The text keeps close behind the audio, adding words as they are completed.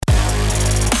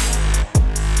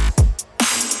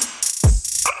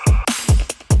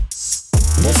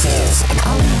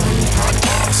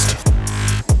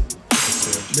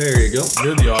you go.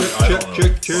 You're the audio.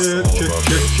 Check.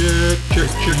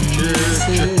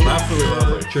 Not for the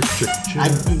lovely.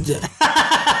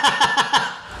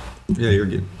 Yeah, you're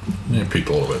good. Yeah, peaked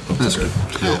a little bit. That's good.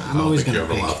 I I'm don't always think you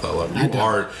gonna ever peak. laugh that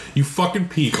loud. You fucking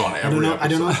peak on every episode. I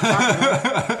don't know what to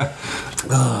talk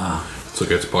about. It's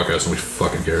okay, it's a podcast, nobody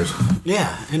fucking cares.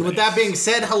 Yeah, and with that being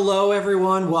said, hello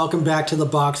everyone. Welcome back to the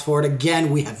Box Fort. Again,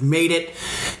 we have made it.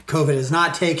 COVID has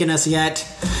not taken us yet.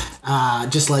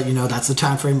 Just to let you know, that's the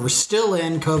time frame we're still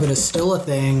in. COVID is still a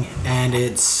thing, and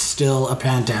it's still a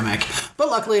pandemic. But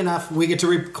luckily enough, we get to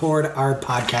record our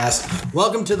podcast.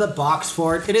 Welcome to the Box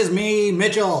Fort. It is me,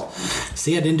 Mitchell.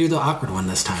 See, I didn't do the awkward one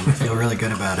this time. I feel really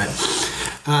good about it.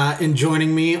 And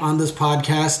joining me on this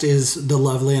podcast is the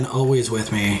lovely and always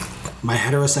with me, my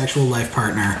heterosexual life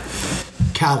partner,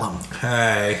 Callum.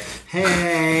 Hey.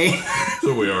 Hey.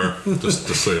 So we are, just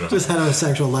so you know. Just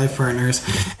heterosexual life partners.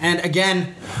 And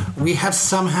again, we have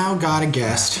somehow got a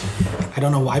guest. I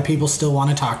don't know why people still want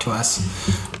to talk to us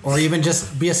or even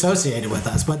just be associated with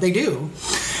us, but they do.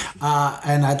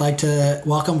 And I'd like to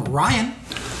welcome Ryan.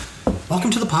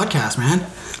 Welcome to the podcast, man.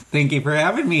 Thank you for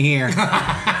having me here.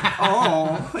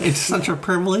 Oh, it's such a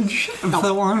privilege. I'm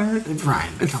so honored.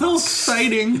 Ryan. It's so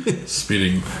exciting.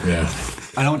 Speeding, yeah.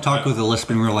 I don't talk with a lisp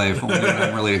in real life, only when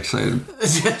I'm really excited.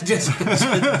 just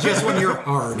when you're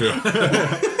hard. Yeah.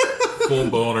 Full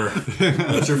boner.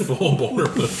 That's your full boner.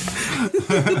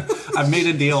 I've made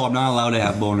a deal. I'm not allowed to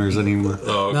have boners anymore.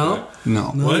 Oh, okay.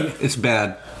 No? No. What? It's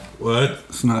bad. What?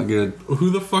 It's not good. Who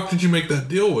the fuck did you make that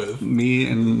deal with? Me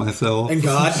and myself. And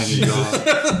God. And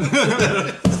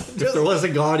God. If there was a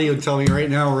God, he would tell me right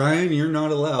now, Ryan, you're not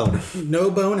allowed.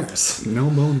 No boners. No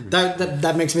boners.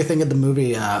 That makes me think of the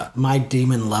movie My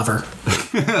Demon Lover.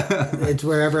 It's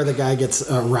wherever the guy gets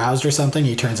aroused or something,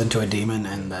 he turns into a demon,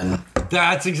 and then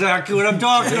That's exactly what I'm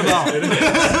talking about.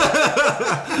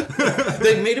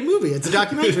 they made a movie. It's a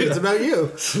documentary. It's about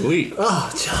you. Sweet.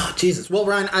 Oh, Jesus. Well,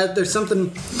 Ryan, there's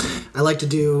something I like to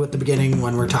do at the beginning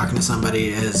when we're talking to somebody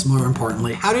is, more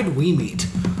importantly, how did we meet?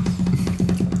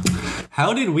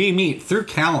 How did we meet? Through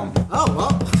Callum. Oh, well,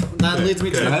 that leads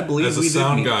me to... I believe As a we did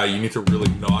sound meet. guy, you need to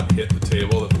really not hit the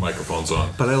table that the microphone's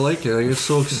on. But I like it. I get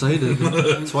so excited.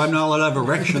 That's why I'm not allowed to have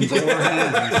erections or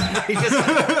hands. he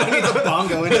needs a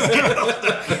bongo in his head.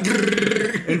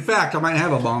 In fact, I might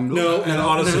have a bongo. No. And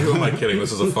honestly, who am I kidding?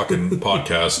 This is a fucking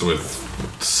podcast with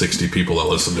 60 people that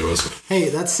listen to us. Hey,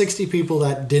 that's 60 people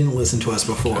that didn't listen to us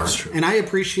before. That's true. And I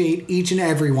appreciate each and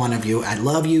every one of you. I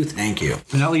love you. Thank you.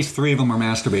 And at least 3 of them are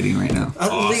masturbating right now. At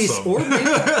Awesome. least, or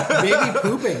maybe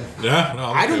pooping. Yeah, no,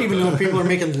 I don't even know if people are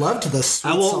making love to this.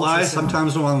 I won't lie.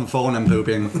 Sometimes when I'm on the phone, I'm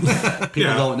pooping. People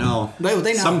Yeah. don't know. No,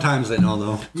 they know. Sometimes they know,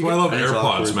 though. That's why I love And it's AirPods,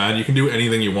 awkward. man. You can do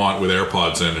anything you want with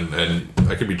AirPods in, and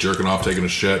I could be jerking off, taking a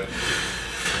shit.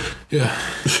 Yeah.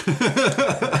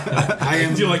 I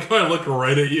am. Do you like how I look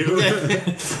right at you?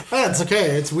 That's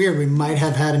okay. It's weird. We might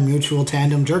have had a mutual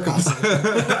tandem jerk off,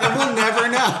 and we'll never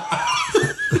know.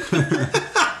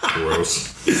 Gross.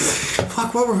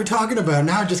 Fuck, what were we talking about?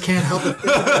 Now I just can't help it.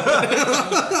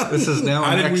 This is now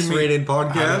How an did we meet? X-rated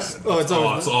podcast. Oh, it's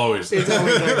always. It's always. It's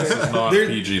always like This that. is not There-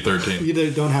 PG-13.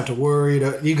 You don't have to worry.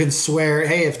 You can swear.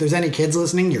 Hey, if there's any kids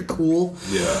listening, you're cool.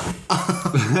 Yeah.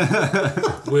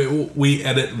 we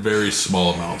edit very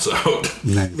small amounts out.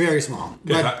 Very small.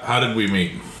 Okay, But how did we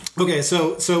meet? okay,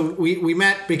 so we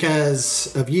met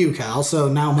because of you, Cal. So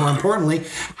now, more importantly,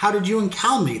 how did you and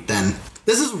Cal meet then?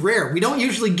 This is rare. We don't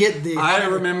usually get the. I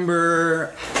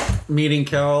remember meeting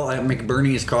Cal at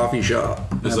McBurney's coffee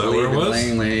shop. Is I that where it believe, in was?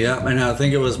 Langley, yeah. And I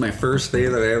think it was my first day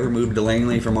that I ever moved to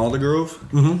Langley from Aldergrove.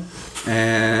 Mm-hmm.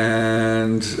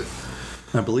 And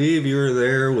I believe you were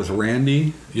there with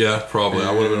Randy. Yeah, probably.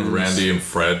 I would have been with Randy and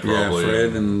Fred, probably. Yeah,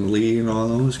 Fred and Lee and all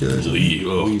those guys. Lee,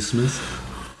 oh. Lee Smith.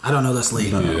 I don't know this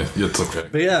league. Yeah, it's okay.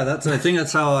 But yeah, I think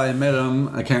that's how I met him.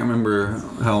 I can't remember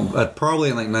how. Probably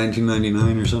in like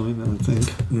 1999 or something, I would think.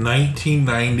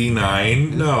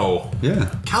 1999? No.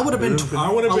 Yeah. Cal would have been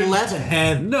I would have been 11.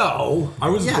 10. No. I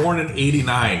was Yeah. born in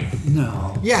 89.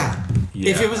 No. Yeah.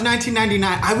 Yeah. If it was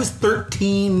 1999, I was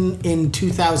 13 in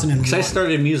 2001. Because I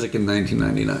started music in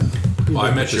 1999. Well,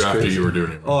 I met you is after crazy. you were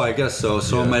doing it. Oh, I guess so.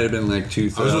 So Yeah. it might have been like I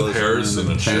was with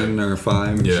Harrison and 2010 or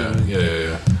 5. Or Yeah, something.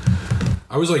 yeah.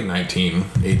 I was like 19,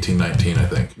 19, I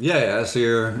think. Yeah. So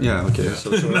you're. Yeah. Okay. So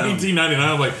 1999,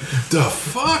 I'm like, the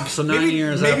fuck? So 9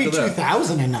 years maybe after that.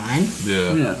 2009.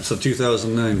 Yeah. Yeah. So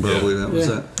 2009 probably. Yeah. That was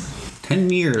Yeah. that. 10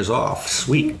 years off.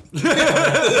 Sweet.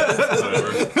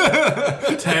 Whatever.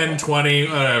 10, 20,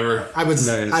 whatever.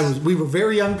 Nice. We were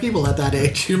very young people at that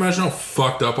age. Can you imagine how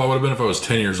fucked up I would have been if I was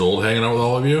 10 years old hanging out with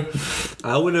all of you?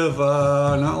 I would have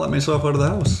not let myself out of the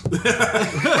house.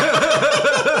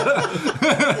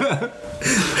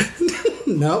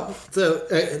 No. So,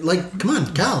 like, come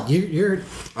on, Cal.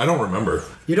 I don't remember.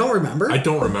 You don't remember? I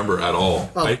don't remember at all.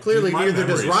 Well, clearly my neither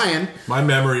does memory's- Ryan. My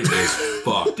memory is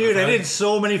fucked. Dude, I did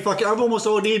so many fucking. I've almost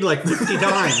OD'd like 50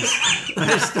 times.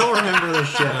 I still remember this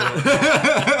shit.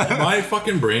 My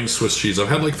fucking brain's Swiss cheese. I've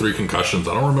had like 3 concussions.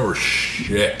 I don't remember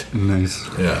shit. Nice.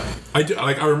 Yeah.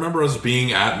 I remember us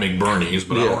being at McBurney's,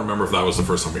 but I Yeah. don't remember if that was the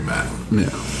first time we met. Yeah.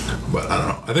 But I don't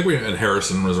know. I think and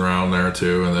Harrison was around there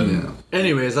too, and then Yeah.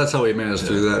 Anyways, that's how we managed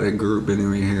through that group.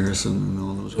 Anyway, Harrison and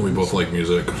all those. we both like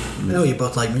music. I know you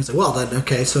both like music. Well, then,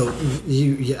 okay, so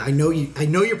I know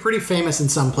you're pretty famous in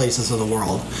some places of the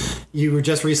world. You were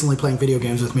just recently playing video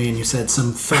games with me, and you said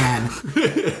some fan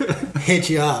hit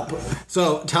you up.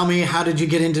 So tell me, how did you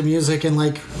get into music, and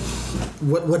like,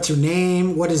 what's your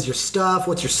name? What is your stuff?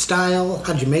 What's your style?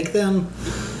 How did you make them?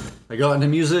 I got into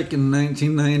music in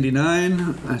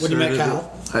 1999. When you met Cal?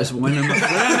 When I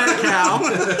met Cal,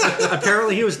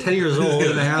 apparently he was 10 years old,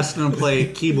 and I asked him to play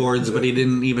keyboards, but he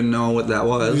didn't even know what that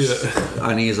was. Yeah.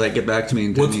 And he's like, "Get back to me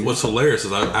in 10 years." What's hilarious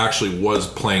is I actually was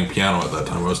playing piano at that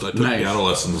time. I took Nice. piano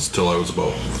lessons till I was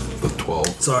about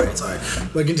 12. Sorry.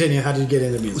 But continue. How did you get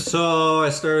into music? So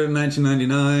I started in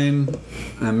 1999.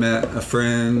 I met a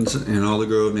friend in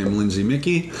Aldergrove named Lindsay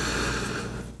Mickey.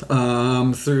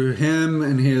 Through him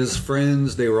and his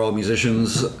friends, they were all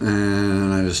musicians,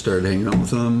 and I just started hanging out with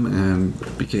them and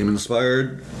became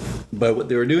inspired by what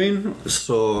they were doing.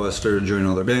 So I started joining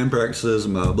all their band practices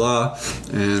and blah blah.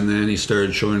 And then he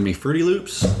started showing me Fruity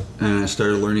Loops, and I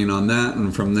started learning on that.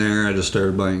 And from there, I just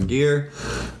started buying gear.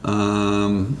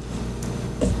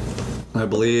 I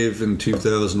believe in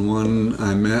 2001,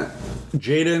 I met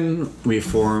Jaden. We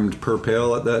formed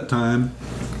Purpale at that time.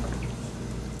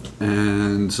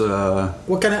 And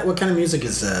What kind of music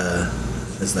is that?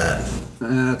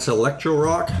 it's electro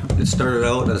rock. It started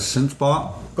out as synth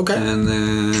pop. Okay. And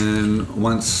then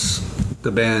once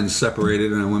the band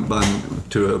separated and I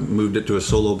moved it to a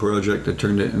solo project, I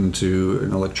turned it into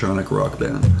an electronic rock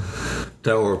band.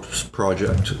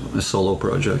 A solo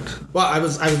project. Well, I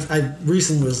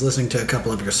recently was listening to a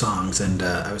couple of your songs, and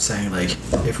I was saying, like,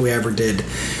 if we ever did,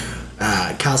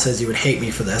 Cal says you would hate me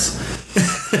for this,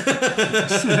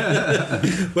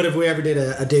 but if we ever did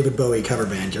a David Bowie cover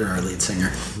band, you're our lead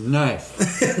singer. Nice.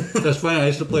 That's funny. I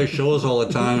used to play shows all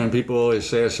the time, and people always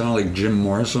say I sound like Jim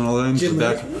Morrison all the time. Jim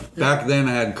So back then,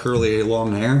 I had curly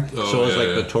long hair, so it was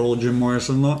like the total Jim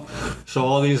Morrison look. So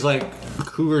all these like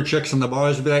cougar chicks in the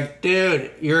bars would be like, "Dude,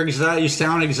 you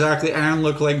sound exactly and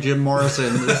look like Jim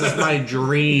Morrison. This is my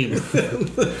dream."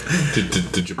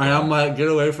 Did you? And I'm like, "Get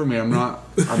away from me! I'm not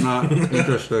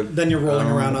interested." Then you're rolling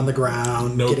around on the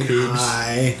ground, no getting cougs.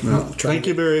 high. No, thank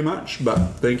you very much, but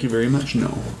thank you very much.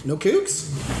 No. No kooks?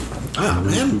 Oh,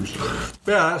 man.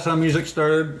 Yeah, that's how music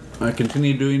started. I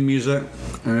continued doing music.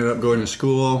 I ended up going to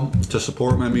school to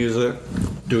support my music,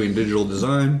 doing digital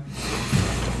design.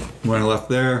 When I left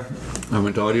there, I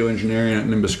went to audio engineering at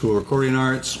Nimbus School of Recording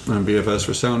Arts and BFS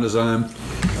for sound design.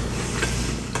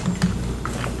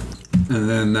 And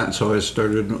then that's how I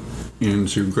started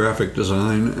into graphic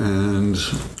design and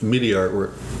media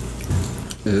artwork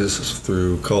is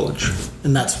through college.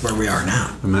 And that's where we are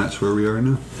now. And that's where we are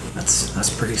now. That's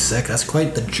pretty sick. That's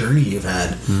quite the journey you've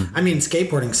had. I mean,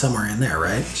 skateboarding somewhere in there,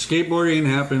 right? Skateboarding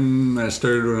happened, I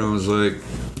started when I was like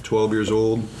 12 years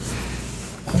old.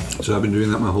 So I've been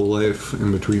doing that my whole life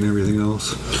in between everything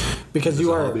else. Because As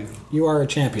a hobby. you are a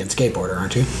champion skateboarder,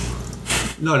 aren't you?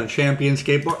 Not a champion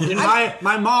skateboarder.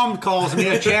 My mom calls me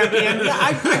a champion.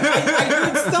 I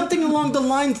heard something along the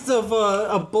lines of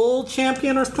a bull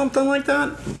champion or something like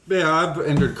that. Yeah, I've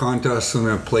entered contests and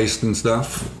I've placed and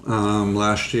stuff.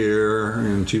 Last year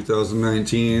in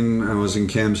 2019, I was in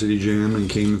Cam City Jam and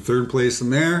came in third place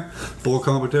in there, full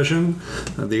competition.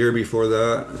 The year before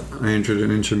that, I entered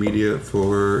an intermediate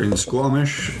in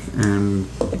Squamish and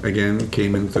again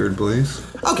came in third place.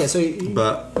 Okay, so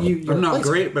But you're I'm not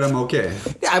placing. great, but I'm okay.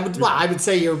 Yeah, I would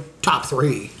say you're top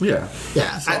 3. Yeah.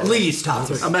 Yeah, at least top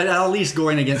 3. I'm at least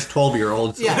going against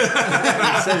 12-year-olds. So Yeah.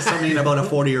 that says something about a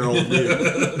 40-year-old dude.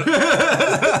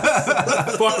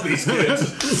 Fuck these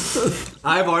kids.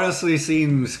 I've honestly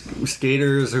seen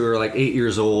skaters who are like 8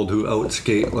 years old who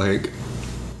outskate like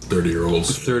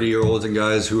 30-year-olds. 30-year-olds and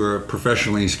guys who are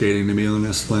professionally skating, to be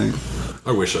honest. Like,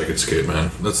 I wish I could skate,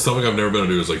 man. That's something I've never been able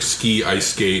to do is like ski, ice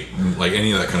skate, like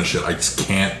any of that kind of shit. I just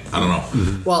can't. I don't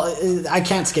know. Well, I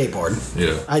can't skateboard.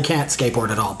 Yeah. I can't skateboard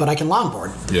at all, but I can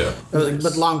longboard. Yeah.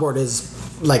 But longboard is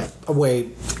like a way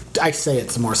I say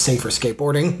it's more safer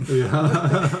skateboarding.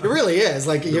 Yeah. It really is.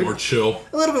 Like you're More chill.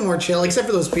 a little bit more chill, except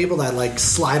for those people that like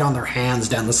slide on their hands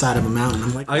down the side of a mountain.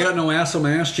 I'm like, I got no ass on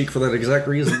my ass cheek for that exact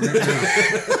reason. Right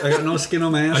now. I got no skin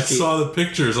on my ass I cheek. saw the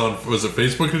pictures on, was it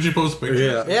Facebook? Did you post pictures?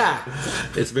 Yeah.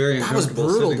 yeah, It's very that was uncomfortable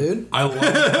brutal, sitting. dude. I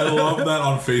love that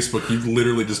on Facebook. You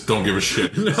literally just don't give a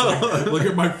shit. You're just like, look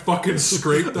at my fucking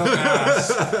scraped up ass.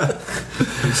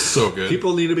 It's so good.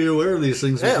 People need to be aware of these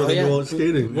things before they go out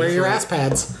skating. Wear your ass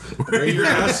pads. Bring your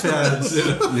ass pads.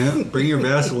 Yeah, bring your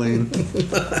Vaseline.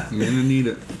 You're gonna need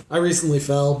it. I recently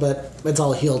fell, but it's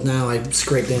all healed now. I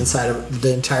scraped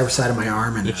the entire side of my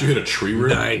arm, and Did you hit a tree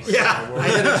root? yeah, I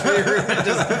hit a tree root and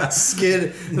just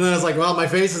skid. And then I was like, well, my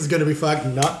face is gonna be fucked.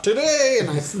 Not today. And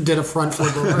I did a front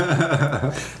flip over.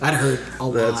 That hurt a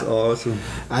lot. That's awesome.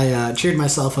 I cheered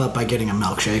myself up by getting a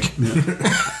milkshake.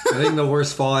 I think the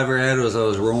worst fall I ever had was I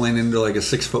was rolling into like a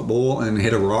 6-foot bowl and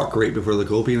hit a rock right before the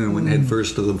coping and went head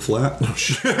first to the flat.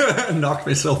 Knocked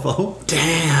myself out.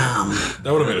 Damn.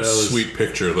 That would have made a sweet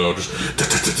picture, though. Just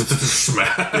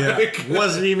smack. Yeah.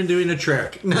 Wasn't even doing a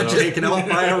trick. Taken out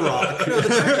by a rock. No,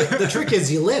 the trick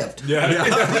is you lived. Yeah.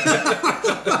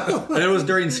 And it was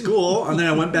during school, and then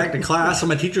I went back to class, and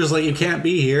my teacher was like, "You can't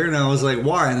be here," and I was like,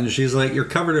 "Why?" And then she's like, "You're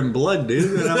covered in blood,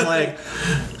 dude." And I'm like,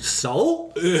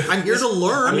 "So? I'm here to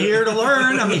learn. I'm here to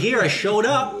learn. I'm here. I showed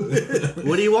up.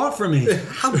 What do you want from me?"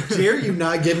 How dare you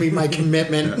not give me my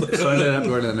commitment? So I ended up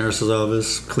going to the nurse's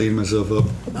office, cleaned myself up,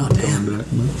 Oh, damn. going back.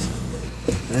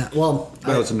 Yeah, well,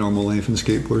 That was a normal life in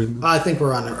skateboarding. I think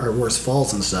we're on our worst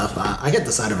falls and stuff. I hit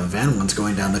the side of a van once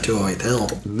going down the 208 hill.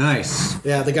 Nice.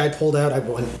 Yeah, the guy pulled out. I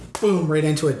went boom right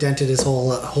into it, dented his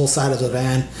whole side of the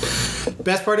van.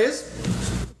 Best part is,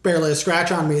 barely a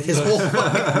scratch on me. His whole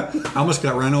I almost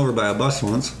got run over by a bus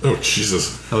once. Oh,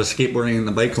 Jesus. I was skateboarding in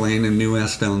the bike lane in New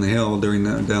West down the hill down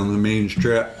the main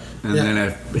strip. And Yeah. then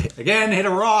I, again, hit a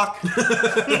rock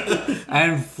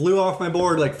and flew off my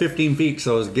board like 15 feet.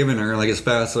 So I was giving her like as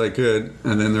fast as I could.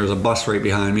 And then there was a bus right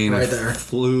behind me. And Right I there.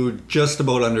 flew just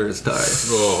about under its tires.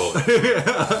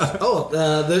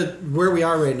 Oh, where we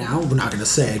are right now, we're not going to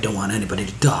say. I don't want anybody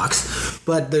to dox,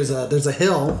 but there's a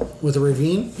hill with a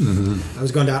ravine. Mm-hmm. I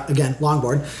was going down again,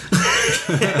 longboard.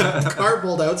 The car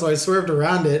pulled out, so I swerved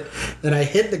around it. Then I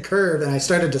hit the curve and I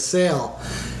started to sail.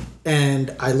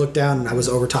 And I looked down and I was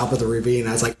over top of the ravine.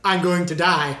 I was like, I'm going to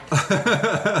die.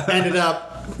 Ended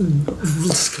up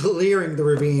clearing the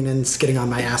ravine and skidding on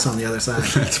my ass on the other side.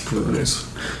 That's brutal. nice.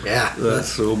 Yeah. That's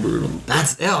so brutal.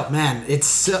 Oh man,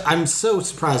 I'm so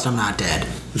surprised I'm not dead.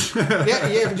 Yeah,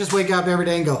 you ever just wake up every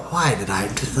day and go, how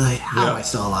am I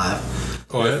still alive?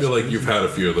 Oh, I feel like you've had a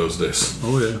few of those days.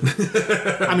 Oh,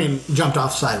 yeah. I mean, jumped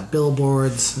off the side of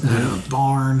billboards, a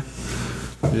barn.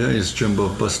 Yeah, you just jump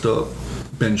off bus stop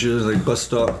benches, like bus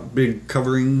stop, big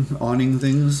covering awning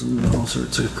things, and all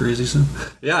sorts of crazy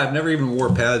stuff. Yeah, I've never even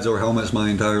wore pads or helmets my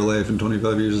entire life in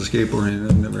 25 years of skateboarding.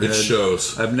 I've never It had.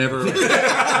 shows. I've never.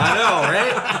 I know,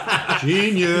 right?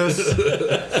 Genius.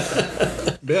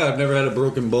 Yeah, I've never had a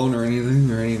broken bone or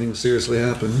anything seriously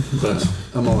happen. But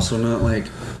I'm also not like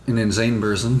an insane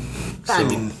person. So. I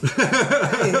mean,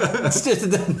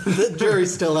 the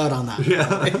jury's still out on that.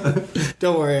 Yeah.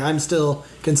 Don't worry, I'm still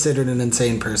considered an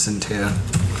insane person too.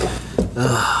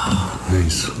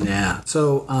 Nice. Yeah.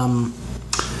 So,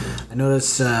 I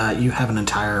notice you have an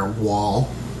entire wall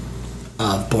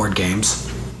of board games.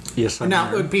 Yes, I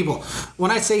Now, people,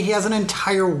 when I say he has an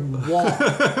entire wall,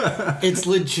 it's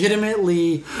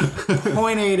legitimately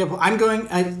point A to.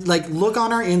 Look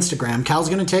on our Instagram. Cal's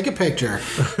going to take a picture.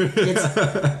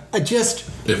 It's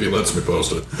If he lets me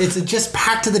post it. it's just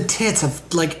packed to the tits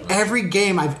of like every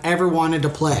game I've ever wanted to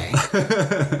play.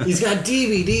 He's got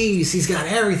DVDs. He's got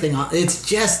everything on. It's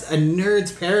just a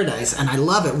nerd's paradise, and I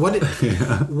love it.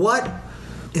 What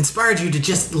inspired you to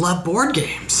just love board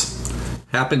games?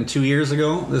 Happened 2 years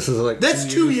ago. This is like That's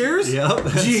 2 years? Yep.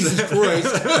 Jesus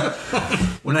Christ.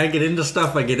 When I get into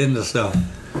stuff, I get into stuff.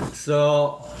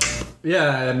 So,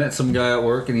 yeah, I met some guy at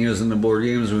work, and he was into board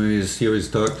games. And he always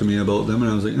talked to me about them, and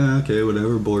I was like, okay,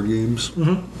 whatever, board games.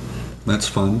 Mm-hmm. That's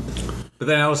fun. But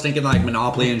then I was thinking like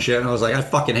Monopoly and shit, and I was like, I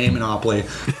fucking hate Monopoly.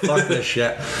 Fuck this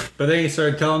shit. But then he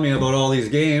started telling me about all these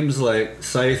games, like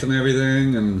Scythe and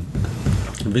everything, and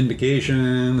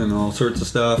Vindication, and all sorts of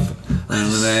stuff.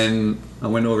 And then I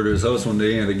went over to his house one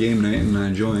day at a game night, and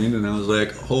I joined, and I was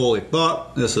like, holy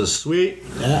fuck, this is sweet.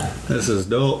 Yeah. This is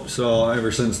dope. So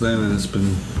ever since then, it's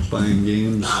been buying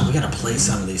games. We gotta play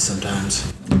some of these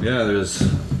sometimes. Yeah, there's a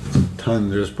ton.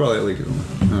 There's probably like,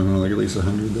 I don't know, like at least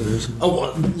 100 there. Oh,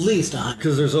 well, at least 100.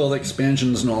 Because there's all the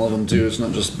expansions and all of them too. It's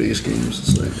not just base games.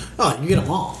 It's like, Oh, you get them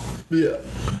all. Yeah.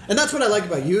 And that's what I like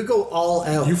about you. You go all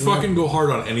out. You fucking go hard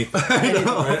on anything.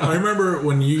 Right? I remember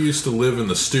when you used to live in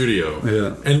the studio,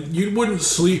 and you wouldn't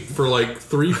sleep for like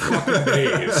 3 fucking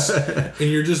days, and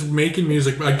you're just making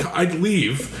music. I'd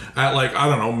leave at like, I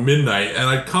don't know, midnight, and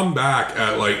I'd come back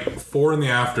at like 4 in the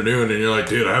afternoon, and you're like,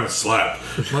 dude, I haven't slept.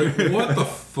 I'm like, what the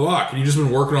fuck? And you've just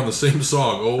been working on the same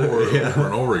song over and over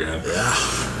and over again. Yeah.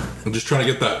 I'm just trying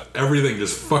to get that everything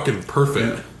just fucking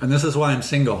perfect. Yeah. And this is why I'm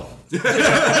single.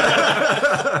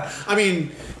 I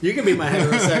mean, you can be my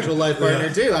heterosexual life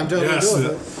partner too. I'm totally doing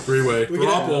it. 3-way.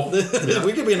 Throuple.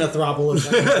 We could be in a throuple of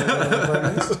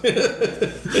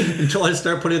Until I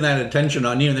start putting that attention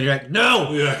on you, and then you're like, no,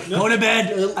 go to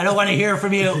bed. I don't want to hear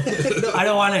from you. I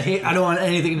don't want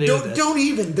anything to do with this. Don't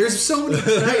even. There's so many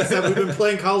nights that we've been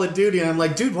playing Call of Duty, and I'm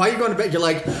like, dude, why are you going to bed? You're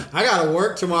like, I gotta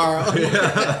work tomorrow.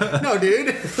 No,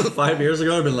 dude. 5 years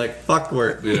ago, I've been like, fuck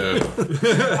work. Yeah.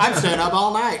 I'm staying up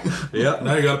all night. Yep.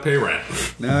 Now you gotta pay rent.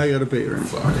 Now I gotta pay rent.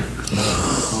 Fuck.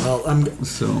 Well,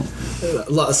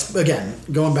 again,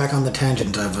 going back on the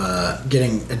tangent of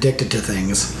getting addicted to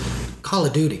things. Call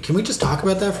of Duty. Can we just talk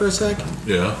about that for a sec?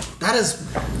 Yeah. That is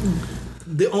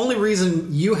the only reason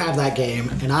you have that game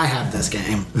and I have this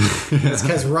game. It's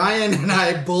because Ryan and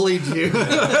I bullied you.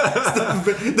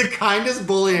 It's the kindest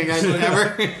bullying I've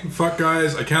ever. Fuck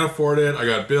guys, I can't afford it. I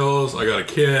got bills. I got a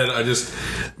kid. I just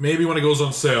maybe when it goes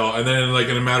on sale, and then like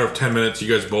in a matter of 10 minutes,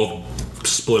 you guys both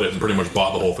split it and pretty much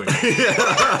bought the whole thing.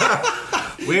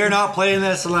 We're not playing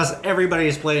this unless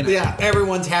everybody's playing it. Yeah,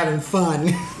 everyone's having fun.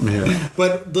 Yeah.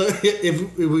 But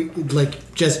if we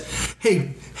like just,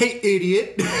 hey,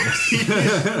 idiot,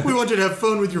 we want you to have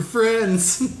fun with your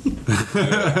friends.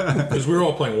 Because we were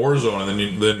all playing Warzone, and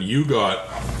then you got.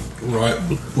 Right.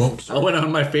 Whoops. I went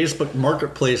on my Facebook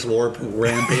Marketplace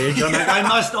rampage. I'm like, I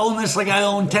must own this like I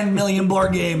own 10 million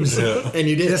board games. Yeah. And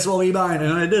you did. This will be mine.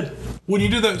 And I did. When you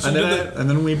did that, And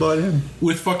then we bought him.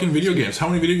 with fucking video games, how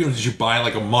many video games did you buy in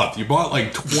like a month? You bought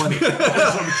like 20 or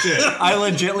some shit. I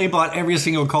legitimately bought every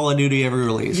single Call of Duty ever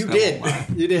released. You did.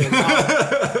 You did.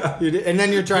 You did. And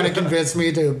then you're trying to convince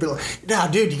me to be like, nah,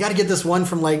 dude, you got to get this one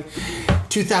from like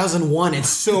 2001. It's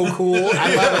so cool.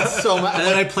 I love it so much. And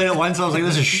then I played it once. I was like,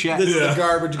 this is shit. This is a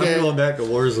garbage game. I'm going back to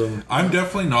Warzone. I'm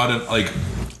definitely not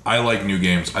I like new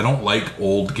games. I don't like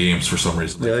old games for some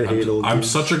reason. Yeah, I hate old I'm games.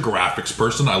 such a graphics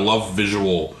person. I love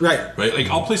visual. Right.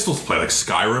 Like I'll still play like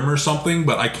Skyrim or something,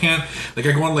 but I can't. Like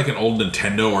I go on like an old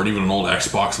Nintendo or even an old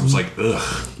Xbox. I'm just like,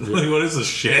 ugh. Like what is this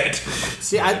shit?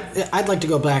 See, I'd like to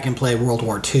go back and play World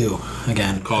War II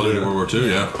again. Call of Duty World War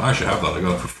II. Yeah, I should have that. I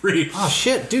got it for free. Oh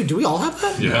shit, dude! Do we all have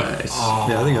that? Yeah. Nice.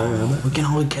 Yeah, I think I have it. We can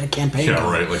all get a campaign. Yeah,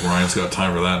 going. right. Like Ryan's got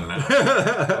time for that now.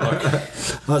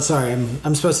 Oh, sorry.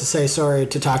 I'm supposed to say sorry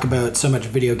to talk about so much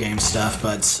video game stuff,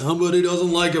 but somebody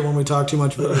doesn't like it when we talk too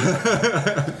much video.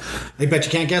 I bet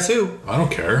you can't guess who. I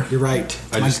don't care. You're right.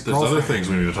 It's my There's other girlfriend. things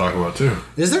we need to talk about too.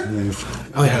 Is there?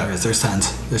 Oh yeah, there is. There's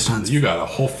tons. There's tons. You got a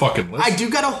whole fucking list. I do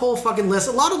got a whole fucking list.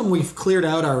 A lot of them we've cleared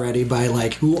out already by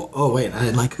like who. Oh wait,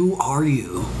 like who are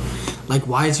you? Like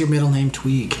why is your middle name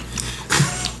Tweak?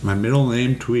 My middle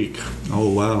name, Tweak. Oh,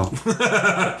 wow.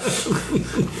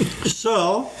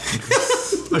 So,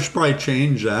 I should probably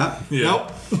change that. Yeah.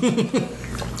 Nope.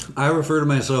 I refer to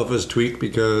myself as Tweak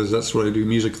because that's what I do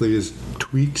musically is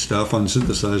tweak stuff on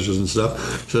synthesizers and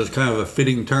stuff. So it's kind of a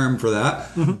fitting term for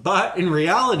that. But in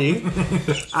reality,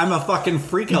 I'm a fucking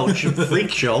freak show.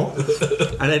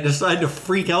 And I decide to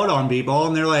freak out on people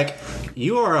and they're like,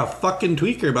 you are a fucking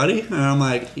tweaker, buddy. And I'm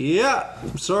like, yeah,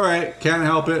 sorry, can't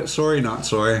help it. Sorry, not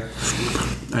sorry.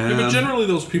 Yeah, but generally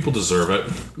those people deserve it.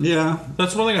 Yeah.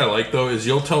 That's one thing I like though is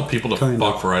you'll tell people to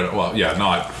fuck right. Well, yeah,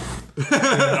 not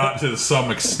to some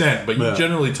extent, but you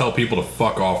generally tell people to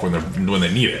fuck off when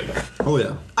they need it. Oh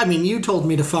yeah. I mean, you told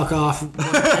me to fuck off when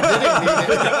I didn't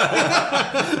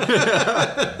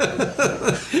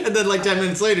need it. And then like 10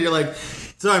 minutes later, you're like,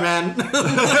 sorry, man.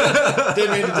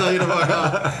 Didn't mean to tell you to fuck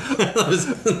off. I was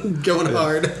going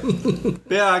hard.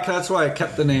 Yeah, that's why I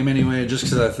kept the name anyway, just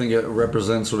because I think it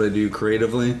represents what I do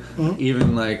creatively.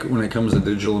 Even like when it comes to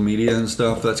digital media and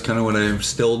stuff, that's kind of what I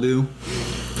still do.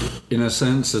 In a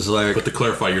sense, is like. But to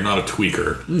clarify, you're not a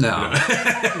tweaker. No. I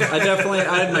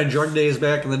had my drug days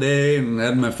back in the day and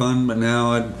had my fun, but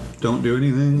now I don't do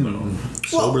anything.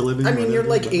 Sober living. I mean, you're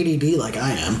like ADD like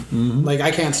I am. Like,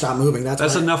 I can't stop moving.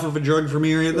 That's enough of a drug for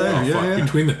me right there. Oh, Yeah, fuck. yeah.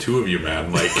 Between the two of you,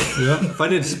 man, like. Yeah. If I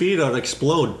did speed, I'd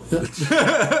explode.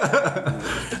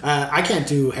 I can't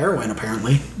do heroin,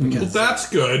 apparently. Well, Because, that's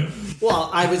good. well,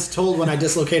 I was told when I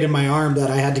dislocated my arm that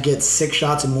I had to get 6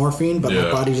 shots of morphine, but my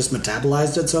Yeah. body just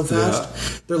metabolized it so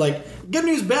fast. They're like, good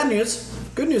news, bad news.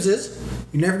 Good news is,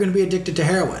 you're never going to be addicted to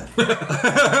heroin.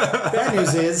 Bad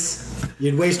news is,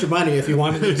 You'd waste your money if you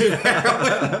wanted to do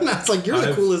heroin. That's like, you're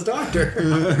the coolest doctor.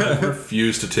 I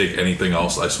refuse to take anything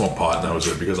else. I smoke pot and that was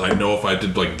it, because I know if I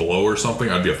did like blow or something,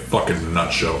 I'd be a fucking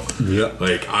nut show. Yeah.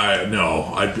 Like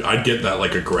I'd get that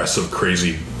like aggressive,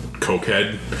 crazy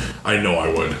cokehead. I know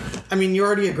I would. I mean, you're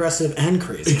already aggressive and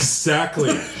crazy. Exactly.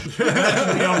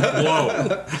 I'm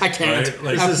blow. I can't. Right?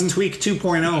 Like, This is Tweak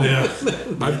 2.0.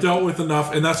 yeah. I've dealt with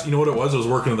enough, and that's, you know what it was? I was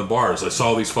working in the bars. I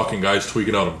saw these fucking guys tweak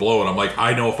it out and blow, and I'm like,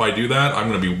 I know if I do that, I'm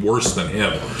going to be worse than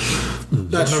him.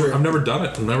 That's true. I've never done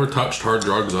it. I've never touched hard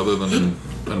drugs other than,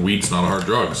 and weed's not a hard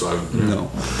drug, so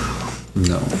No.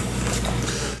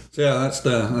 So yeah, that's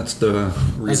the That's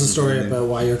the story about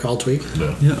why you're called Tweak.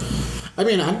 Yeah. I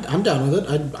mean, I'm down with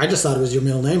it. I just thought it was your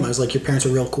middle name. I was like, your parents are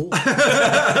real cool. The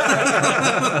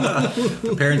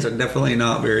parents are definitely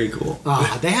not very cool.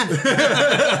 Oh, damn.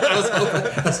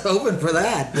 I was hoping for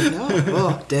that, but no.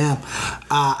 Oh, damn.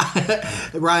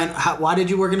 Ryan, why did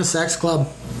you work in a sex club?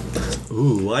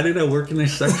 Ooh, why did I work in a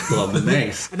sex club?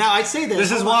 Nice. Now, I say this.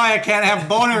 This is why I can't have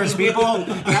boners, people.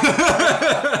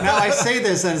 Now, I say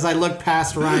this as I look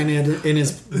past Ryan in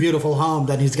his beautiful home,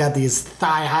 that he's got these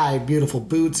thigh-high, beautiful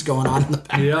boots going on in the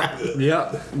background.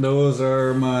 Yeah. Those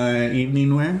are my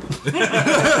evening wear.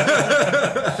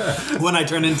 When I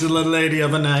turn into the lady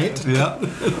of a night. Yeah.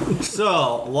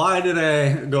 So, why did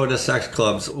I go to sex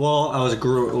clubs? Well, I was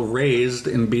raised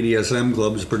in BDSM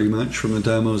clubs pretty much from the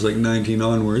time I was like 19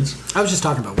 onwards. I was just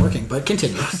talking about working, but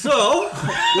continue. So,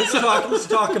 let's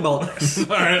talk about this. All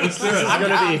right, let's do it. It's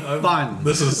gonna be fun.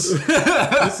 This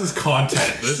is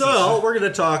content. We're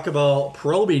gonna talk about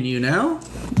probing you now.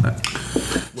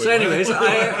 So, anyways,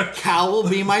 Cal will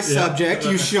be my subject.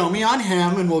 You show me on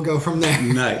him, and we'll go from there.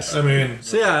 nice. I mean,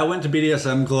 So yeah, I went to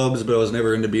BDSM clubs, but I was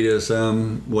never into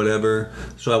BDSM, whatever.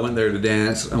 So I went there to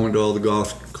dance. I went to all the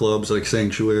goth clubs like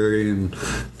Sanctuary and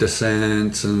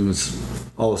Descent and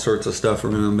all sorts of stuff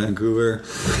around Vancouver.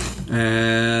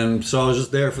 And so I was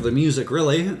just there for the music,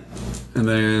 really. And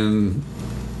then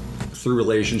through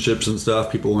relationships and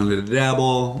stuff, people wanted to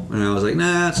dabble, and I was like,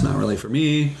 nah, it's not really for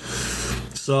me.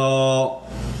 So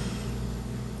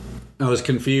I was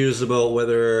confused about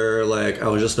whether like I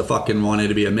was just a fucking wanted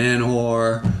to be a man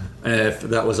whore, if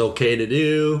that was okay to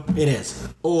do, It is.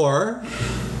 or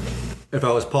if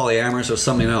I was polyamorous or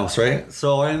something else, right?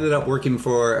 So I ended up working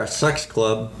for a sex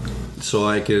club so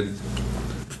I could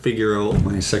figure out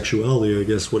my sexuality, I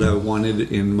guess, what I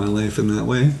wanted in my life in that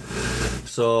way.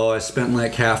 So I spent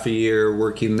like half a year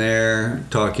working there,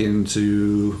 talking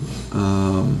to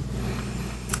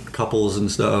couples and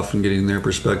stuff and getting their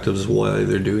perspectives, why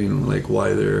they're doing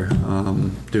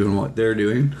doing what they're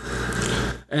doing.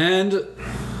 And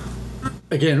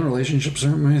again, relationships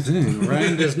aren't my thing.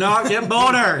 Ryan does not get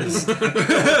boners.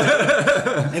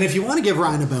 And if you want to give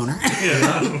Ryan a boner,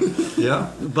 Yeah,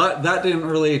 but that didn't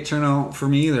really turn out for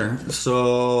me either.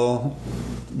 So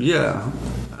yeah,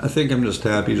 I think I'm just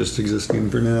happy just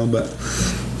existing for now, but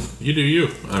you do you.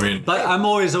 I mean, But I'm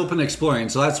always open to exploring.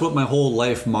 So that's what my whole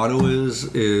life motto is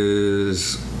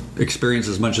experience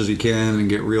as much as you can and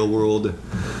get real world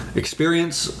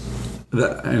experience,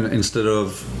 that, and instead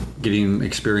of getting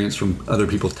experience from other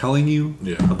people telling you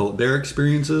about their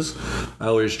experiences. I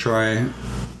always try,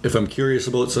 if I'm curious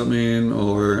about something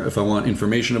or if I want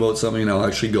information about something, I'll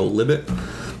actually go live it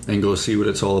and go see what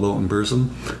it's all about in person.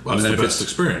 Well, that's the best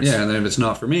experience. Yeah, and then if it's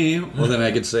not for me, well, then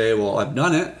I could say, well, I've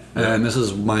done it, and this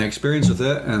is my experience with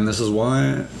it, and this is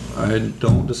why I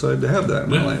don't decide to have that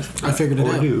in my life. I figured it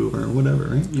or out. do, or whatever,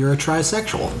 right? You're a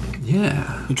trisexual.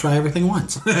 Yeah. You try everything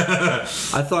once.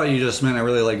 I thought you just meant I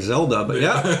really like Zelda, but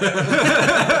yeah.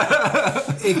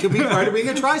 It could be part of being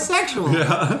a trisexual.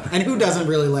 Yeah. And who doesn't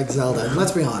really like Zelda?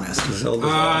 Let's be honest. Zelda's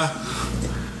awesome.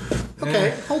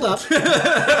 Okay, hold up. Okay,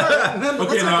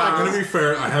 now I'm gonna be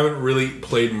fair. I haven't really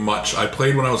played much. I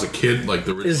played when I was a kid, like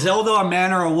the Is Zelda a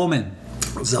man or a woman?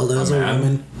 Zelda is a man.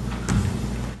 woman.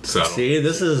 So See,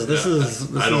 this is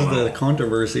I don't know. the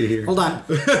controversy here. Hold on.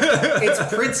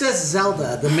 It's Princess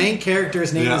Zelda. The main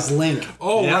character's name is Link.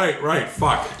 Oh, Yeah. right.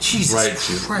 Fuck. Jesus right.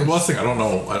 Christ. The last thing I don't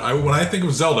know. When I think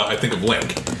of Zelda, I think of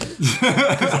Link.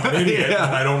 'Cause I'm an idiot.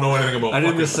 And I don't know anything about. I did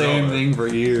the fucking same Zelda. thing for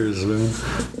years, man.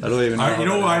 I don't even know. You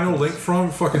know what I know Link from?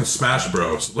 Fucking Smash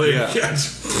Bros. Like,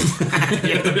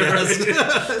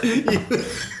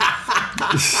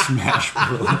 Smash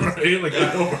Bros. right? Like,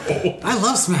 I don't know. I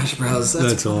love Smash Bros.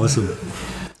 That's awesome.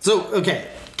 So, okay.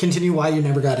 Continue why you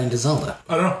never got into Zelda.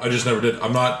 I don't know. I just never did.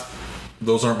 I'm not.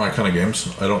 Those aren't my kind of games.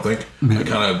 I don't think. I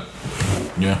kind of.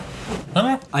 Yeah. I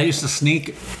don't know. I used to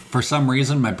sneak, for some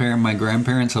reason, my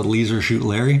grandparents had Leisure Suit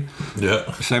Larry.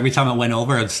 Yeah. So every time I went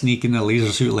over, I'd sneak in the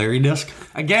Leisure Suit Larry disc.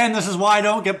 Again, this is why I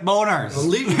don't get boners.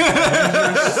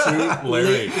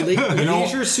 Larry.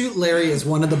 Leisure Suit Larry is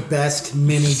one of the best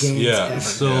mini games ever.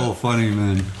 So funny,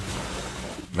 man.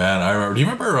 Man, I remember. Do you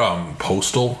remember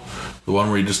Postal? The one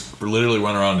where you just literally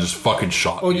went around and just fucking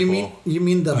shot people. You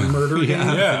mean the murder game?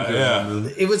 Yeah.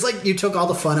 It was like you took all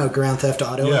the fun out of Grand Theft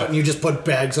Auto and you just put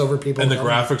bags over people. And the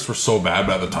graphics were so bad,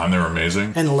 but at the time they were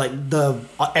amazing. And like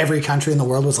every country in the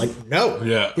world was like, no,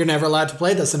 you're never allowed to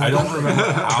play this. And I don't remember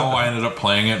how I ended up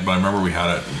playing it, but I remember we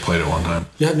had it played it one time.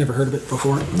 Yeah, I've never heard of it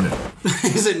before. Yeah.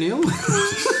 Is it new?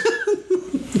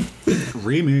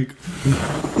 Remake.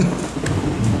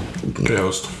 Okay,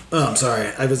 host. Oh, I'm sorry.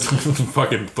 I was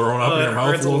fucking throwing up in your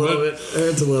mouth hurts a little bit.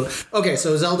 Hurts a little. Okay,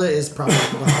 so Zelda is probably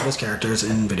one of the hottest characters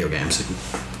in video games.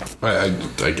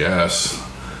 I guess.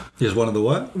 He's one of the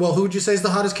what? Well, who would you say is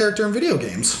the hottest character in video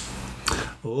games?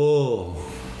 Oh.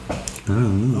 I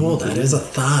don't know. Oh, that is a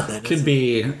thought. That Could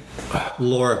be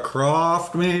Lara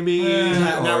Croft, maybe.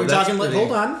 Now are we talking?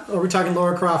 Hold on. Are we talking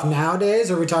Lara Croft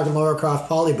nowadays, or are we talking Lara Croft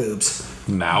polyboobs?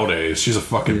 Nowadays, she's a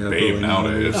fucking babe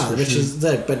nowadays. Oh, which is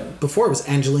but before it was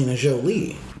Angelina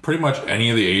Jolie. Pretty much any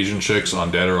of the Asian chicks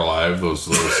on Dead or Alive, those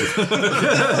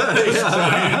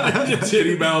giant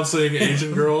titty bouncing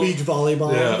Asian girls, Beach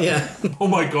volleyball. Yeah. Oh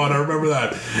my god, I remember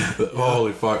that.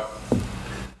 Holy fuck.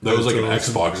 That was like an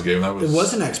Xbox game. It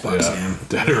was an Xbox game.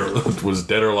 Dead or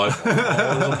Alive.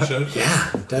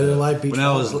 Yeah, Dead or Alive. Beach when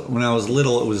I was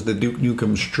little, it was the Duke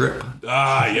Nukem strip.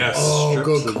 Ah, yes. Oh,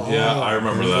 good call. Yeah, I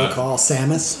remember that. Good call,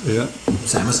 Samus. Yeah,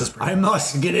 Samus is pretty. I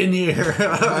must get in here.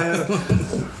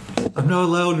 I'm not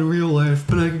allowed in real life,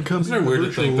 but I can come. Isn't it weird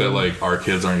to think that like our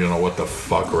kids aren't gonna know what the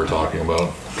fuck we're talking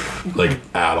about, like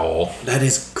at all? That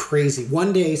is crazy.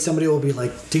 One day somebody will be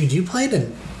like, "Dude, you played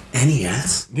an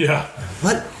NES? Yeah.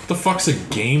 What the fuck's a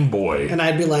Game Boy?" And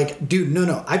I'd be like, "Dude,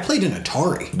 no, I played an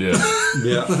Atari. Yeah.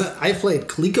 I played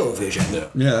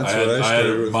ColecoVision. Yeah, that's what I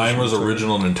started with. Mine was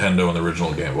original Nintendo and the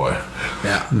original Game Boy.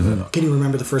 Yeah. Mm-hmm. Can you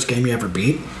remember the first game you ever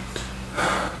beat?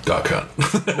 Duck Hunt.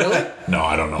 Really? No,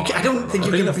 I don't know. I don't think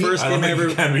you can the beat. first I don't game think ever.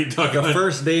 you can beat Duck Hunt. The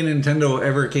first day Nintendo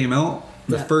ever came out,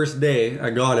 the first day I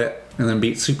got it, and then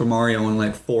beat Super Mario in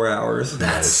like 4 hours.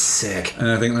 That's sick. And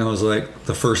I think that was like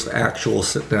the first actual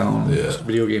sit-down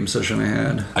video game session I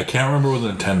had. I can't remember with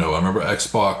Nintendo. I remember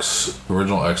Xbox,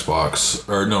 original Xbox,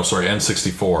 or no, sorry,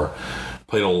 N64.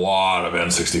 Played a lot of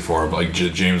N64, like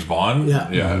James Bond.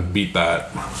 Yeah, beat that.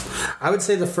 I would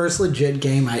say the first legit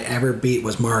game I ever beat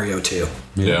was Mario 2.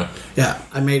 Yeah. Yeah,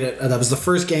 I made it. That was the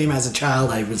first game as a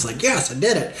child. I was like, yes, I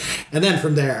did it. And then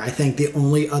from there, I think the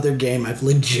only other game I've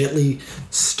legitly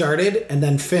started and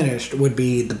then finished would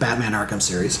be the Batman Arkham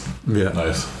series. Yeah.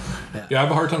 Nice. Yeah, I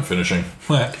have a hard time finishing.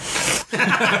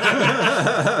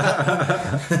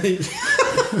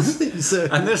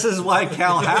 And this is why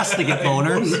Cal has to get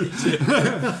boners.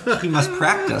 He must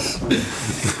practice.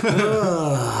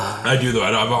 I do though.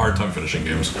 I have a hard time finishing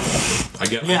games. I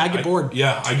get bored.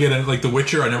 Yeah, I get in. Like The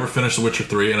Witcher, I never finished The Witcher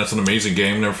 3, and it's an amazing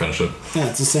game. Never finished it. Yeah,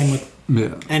 it's the same with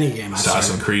any game.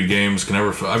 Assassin's Creed games can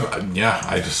never.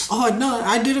 I just. Oh no,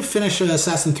 I did finish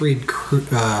Assassin's Creed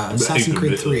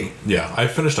 3. Yeah, I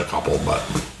finished a couple, but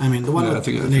I mean the one. I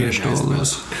think I finished all of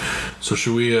those. So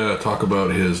should we talk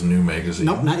about his new magazine?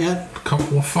 Nope, not yet.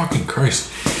 Well, fucking Christ.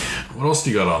 What else do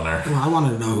you got on there? Well, I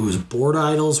wanted to know who his board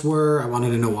idols were. I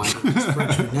wanted to know why it was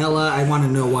French vanilla. I want to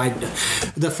know why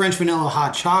the French vanilla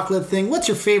hot chocolate thing. What's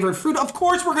your favorite fruit? Of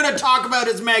course we're going to talk about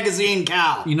his magazine,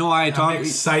 Cal. You know why I talk? I'm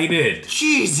excited.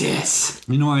 Jesus.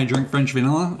 You know why I drink French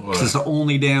vanilla? Because it's the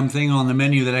only damn thing on the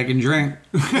menu that I can drink.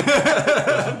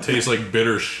 Doesn't taste like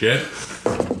bitter shit.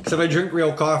 So if I drink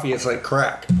real coffee, it's like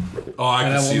crack. Oh, I and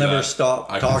can I will see never that. stop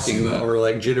I can see talking that. or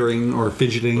like jittering or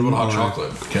fidgeting. What about hot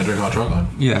chocolate? Can't drink hot chocolate.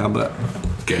 Yeah, but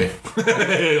Gay.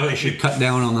 I should cut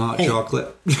down on the hot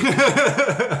chocolate.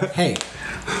 Hey,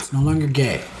 it's no longer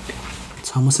gay. It's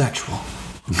homosexual.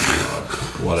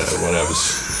 Whatever.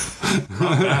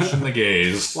 Not bashing the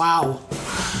gays. Wow.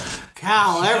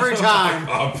 Cal, every time.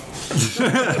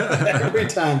 Every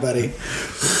time, buddy.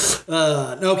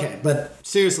 Okay, but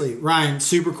seriously, Ryan,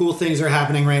 super cool things are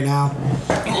happening right now.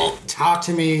 Talk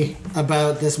to me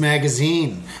about this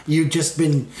magazine. You've just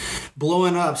been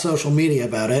blowing up social media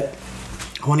about it.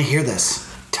 I want to hear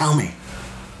this. Tell me.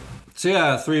 So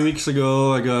yeah, 3 weeks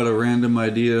ago I got a random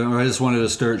idea. I just wanted to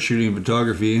start shooting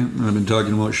photography. I've been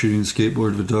talking about shooting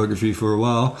skateboard photography for a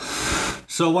while.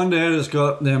 So one day I just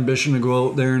got the ambition to go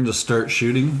out there and just start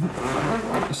shooting.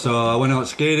 So I went out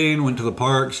skating, went to the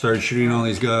park, started shooting all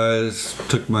these guys,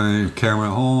 took my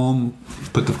camera home,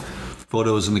 put the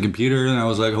photos in the computer, and I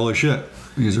was like, holy shit,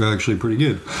 these are actually pretty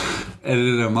good.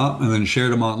 Edited them up and then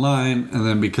shared them online, and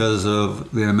then because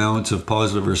of the amount of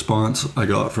positive response I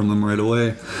got from them right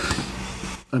away,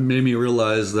 it made me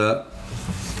realize that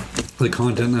the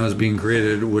content that was being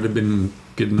created would have been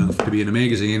good enough to be in a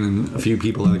magazine, and a few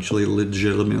people actually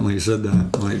legitimately said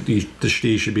that, like, this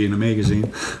should be in a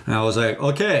magazine. And I was like,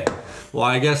 okay, well,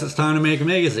 I guess it's time to make a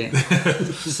magazine.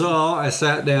 So I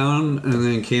sat down and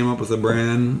then came up with a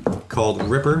brand called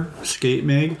Ripper Skate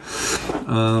Mag.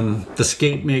 The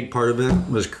Skate Mag part of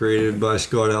it was created by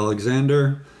Scott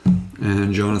Alexander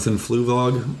and Jonathan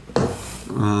Fluvog.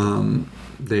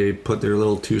 They put their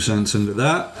little 2 cents into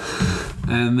that.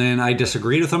 And then I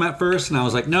disagreed with them at first, and I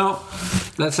was like, no,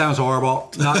 that sounds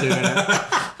horrible, not doing it.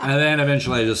 And then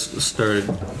eventually I just started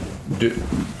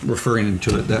referring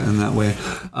to it in that way.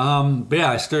 But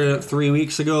yeah, I started it 3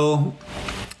 weeks ago.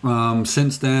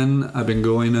 Since then, I've been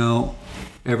going out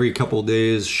every couple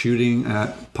days shooting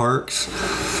at parks.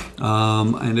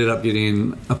 I ended up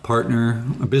getting a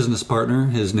business partner.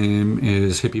 His name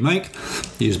is Hippie Mike.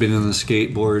 He's been in the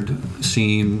skateboard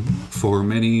scene for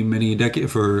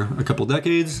for a couple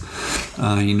decades.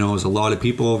 He knows a lot of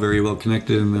people, very well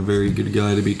connected, and a very good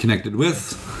guy to be connected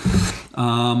with.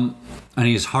 And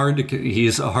he's a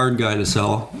hard guy to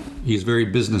sell. He's very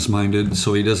business minded,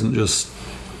 so he doesn't just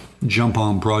jump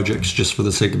on projects just for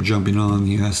the sake of jumping on.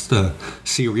 He has to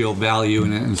see real value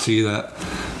in it and see that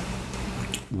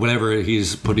whatever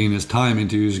he's putting his time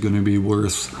into is going to be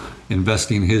worth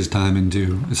investing his time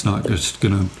into. It's not just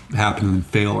going to happen and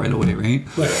fail right away, right?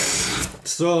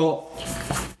 So,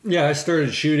 yeah, I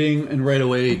started shooting, and right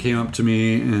away he came up to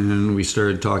me and we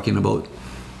started talking about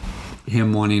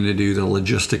him wanting to do the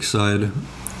logistics side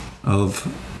of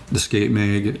the Skate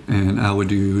Mag, and I would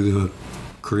do the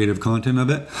creative content of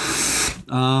it.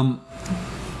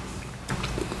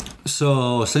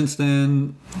 So since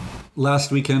then,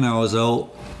 last weekend I was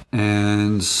out,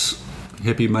 and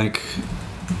Hippie Mike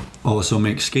also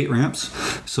makes skate ramps,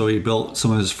 so he built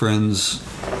some of his friends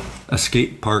a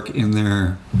skate park in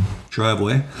their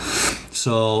driveway.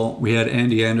 So we had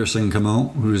Andy Anderson come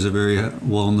out, who's a very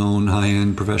well-known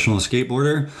high-end professional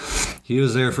skateboarder. He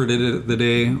was there for the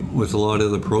day with a lot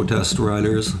of the protest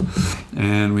riders,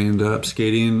 and we ended up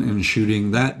skating and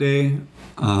shooting that day,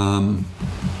 and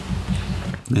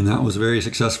that was very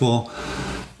successful.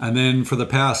 And then for the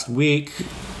past week,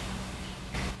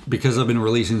 because I've been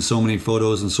releasing so many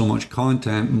photos and so much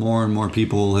content, more and more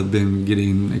people have been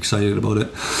getting excited about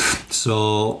it.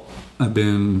 So I've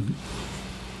been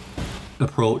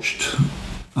approached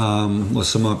with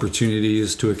some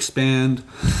opportunities to expand.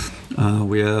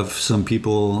 We have some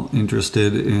people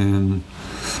interested in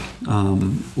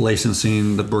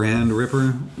licensing the brand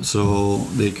Ripper, so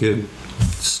they could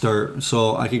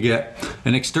so I could get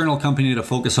an external company to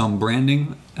focus on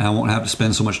branding. I won't have to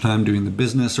spend so much time doing the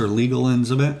business or legal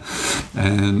ends of it,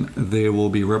 and they will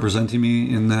be representing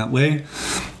me in that way.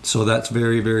 So that's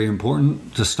very, very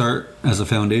important to start as a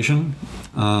foundation.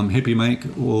 Hippie Mike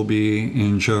will be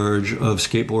in charge of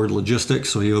skateboard logistics,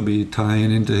 so he'll be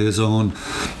tying into his own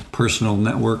personal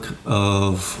network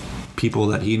of people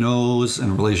that he knows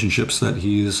and relationships that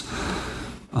he's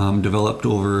developed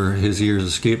over his years of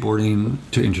skateboarding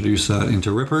to introduce that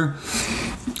into Ripper.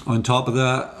 On top of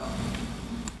that,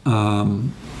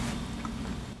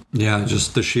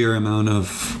 just the sheer amount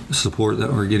of support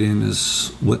that we're getting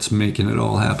is what's making it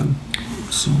all happen.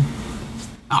 So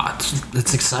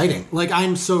it's exciting. Like,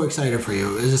 I'm so excited for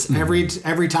you. It's just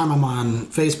every time I'm on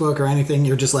Facebook or anything,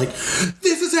 you're just like,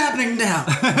 this is happening now.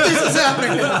 This is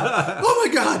happening now. Oh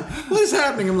my God, what is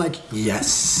happening? I'm like,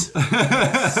 yes.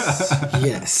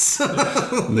 Yes.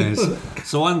 Nice.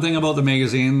 So one thing about the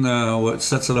magazine, what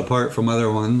sets it apart from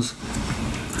other ones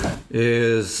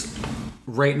is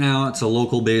right now it's a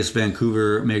local-based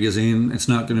Vancouver magazine. It's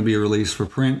not going to be released for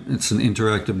print. It's an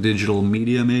interactive digital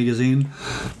media magazine.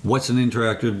 What's an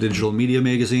interactive digital media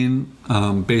magazine?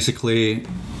 Basically,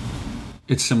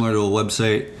 it's similar to a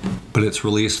website, but it's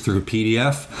released through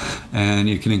PDF, and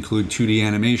you can include 2D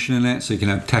animation in it, so you can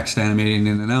have text animating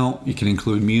in and out. You can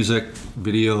include music,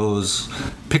 videos,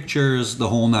 pictures, the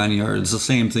whole 9 yards. It's the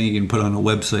same thing you can put on a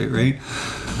website, right?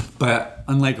 But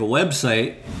unlike a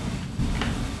website,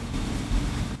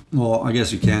 well, I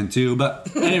guess you can too,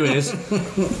 but anyways,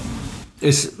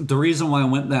 it's the reason why I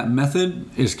went that method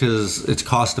is because it's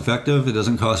cost effective. It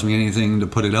doesn't cost me anything to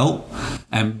put it out,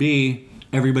 and B,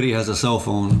 everybody has a cell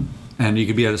phone, and you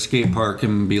could be at a skate park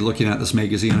and be looking at this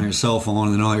magazine on your cell phone,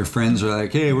 and then all your friends are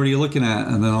like, hey, what are you looking at?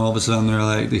 And then all of a sudden they're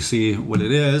like, they see what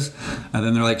it is, and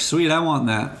then they're like, sweet, I want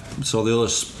that. So they'll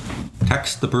just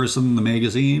text the person the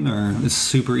magazine, or it's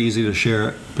super easy to share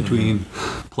it between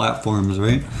platforms,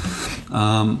 right?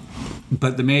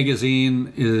 But the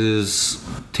magazine is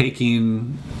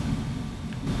taking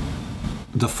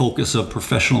the focus of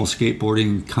professional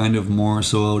skateboarding kind of more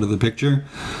so out of the picture.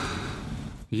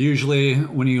 Usually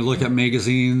when you look at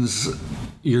magazines,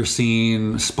 you're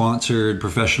seeing sponsored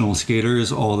professional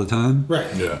skaters all the time. Right.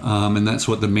 Yeah. And that's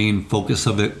what the main focus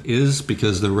of it is,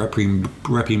 because they're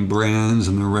repping brands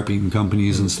and they're repping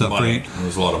companies and stuff, Money. right?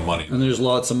 There's a lot of money. And there's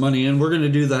lots of money, and we're going to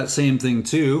do that same thing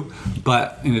too,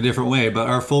 but in a different way. But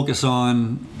our focus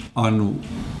on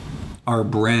our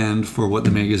brand for what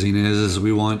the magazine is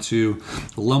we want to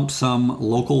lump some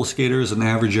local skaters and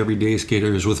average everyday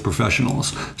skaters with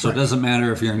professionals. So it doesn't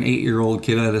matter if you're an 8-year-old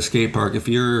kid at a skate park. If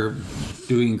you're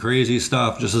doing crazy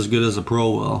stuff just as good as a pro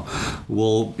will,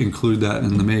 we'll include that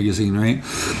in the magazine, right?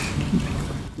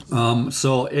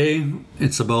 So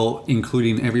it's about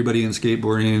including everybody in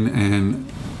skateboarding and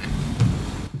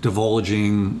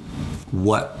divulging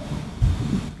what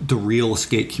the real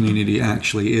skate community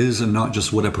actually is, and not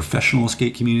just what a professional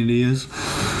skate community is.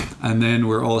 And then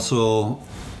we're also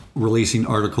releasing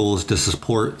articles to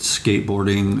support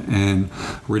skateboarding and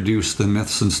reduce the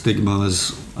myths and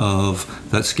stigmas of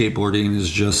that skateboarding is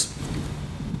just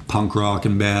punk rock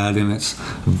and bad and it's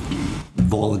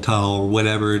volatile or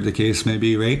whatever the case may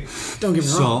be, right? Don't get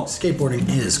me wrong, skateboarding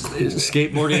is cool.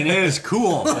 Skateboarding is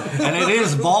cool, and it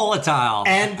is volatile,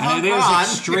 and it is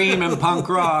extreme and punk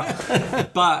rock,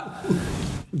 but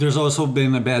there's also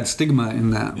been a bad stigma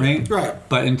in that, right? Right.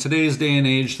 But in today's day and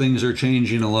age, things are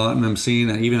changing a lot, and I'm seeing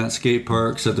that even at skate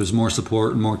parks that there's more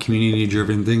support and more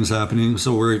community-driven things happening,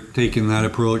 so we're taking that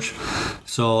approach.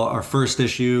 So our first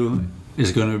issue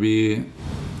is going to be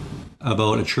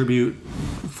about a tribute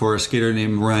for a skater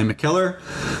named Ryan McKellar,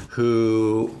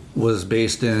 who was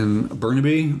based in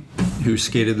Burnaby, who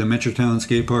skated the Metrotown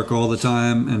skate park all the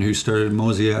time, and who started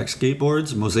Mosaic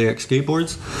Skateboards.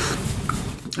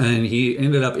 And he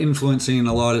ended up influencing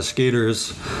a lot of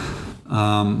skaters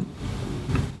in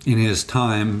his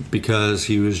time because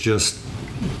he was just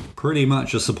pretty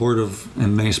much a supportive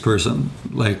and nice person.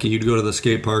 Like, you'd go to the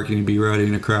skate park and you'd be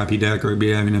riding a crappy deck or you'd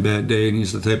be having a bad day, and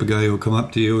he's the type of guy who will come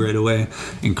up to you right away,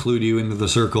 include you into the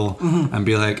circle, and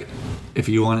be like, if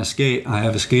you want to skate, I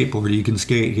have a skateboard, you can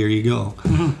skate, here you go.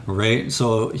 Right?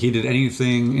 So he did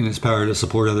anything in his power to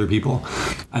support other people.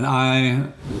 And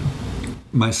I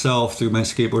myself, through my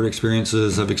skateboard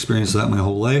experiences, I've experienced that my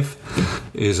whole life,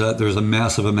 is that there's a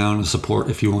massive amount of support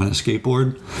if you want to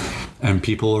skateboard, and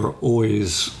people are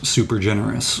always super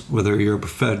generous, whether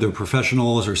they're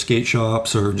professionals or skate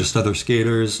shops or just other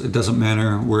skaters. It doesn't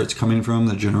matter where it's coming from,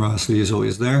 the generosity is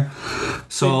always there.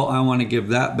 So I want to give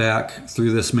that back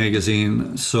through this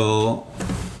magazine. So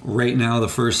right now, the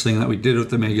first thing that we did with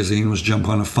the magazine was jump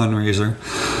on a fundraiser.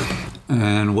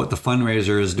 And what the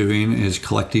fundraiser is doing is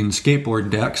collecting skateboard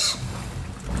decks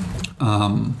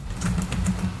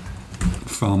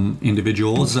from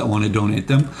individuals that want to donate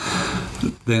them.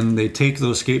 Then they take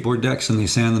those skateboard decks and they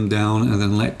sand them down and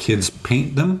then let kids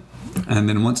paint them. And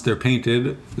then once they're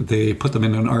painted, they put them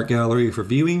in an art gallery for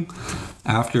viewing.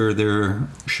 After they're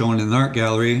shown in the art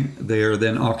gallery, they are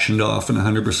then auctioned off, and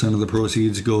 100% of the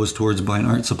proceeds goes towards buying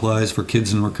art supplies for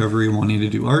kids in recovery wanting to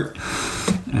do art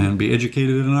and be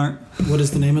educated in art. What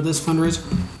is the name of this fundraiser?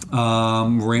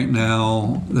 Right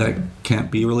now, that can't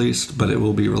be released, but it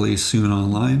will be released soon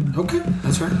online. Okay,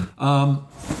 that's right.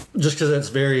 Just because it's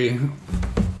very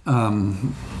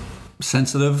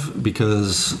sensitive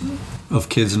because of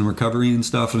kids in recovery and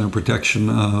stuff, and the protection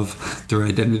of their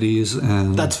identities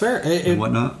and that's fair and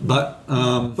whatnot. But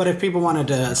if people wanted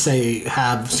to say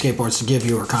have skateboards to give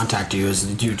you or contact you,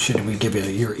 should we give you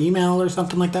your email or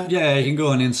something like that? Yeah, you can go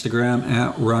on Instagram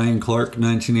at Ryan Clark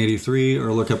 1983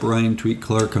 or look up Ryan Tweet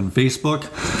Clark on Facebook,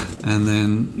 and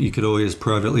then you could always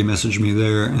privately message me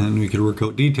there and we could work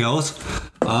out details.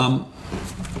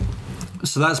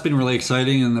 So that's been really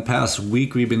exciting. In the past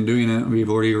week we've been doing it. We've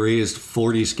already raised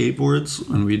 40 skateboards,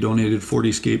 and we donated 40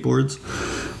 skateboards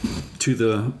to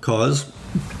the cause,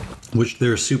 which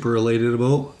they're super elated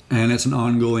about. And it's an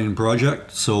ongoing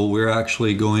project. So we're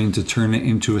actually going to turn it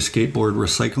into a skateboard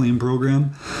recycling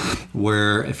program,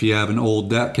 where if you have an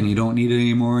old deck and you don't need it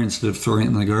anymore, instead of throwing it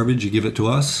in the garbage, you give it to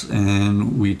us,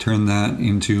 and we turn that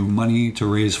into money to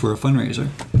raise for a fundraiser.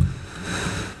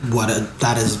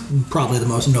 That is probably the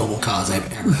most noble cause I've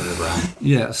ever heard of, Ryan.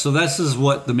 Yeah, so this is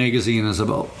what the magazine is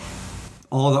about.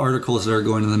 All the articles that are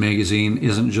going in the magazine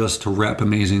isn't just to rep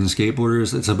amazing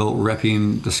skateboarders, it's about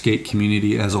repping the skate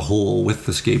community as a whole with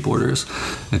the skateboarders.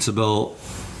 It's about,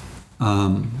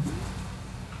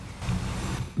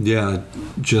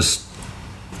 just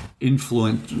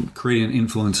create an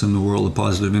influence in the world, a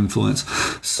positive influence.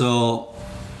 So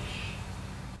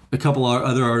a couple of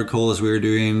other articles we were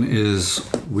doing is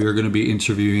we're going to be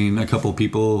interviewing a couple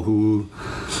people who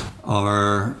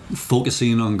are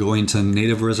focusing on going to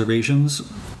native reservations,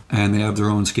 and they have their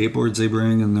own skateboards they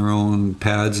bring and their own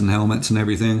pads and helmets and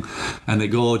everything, and they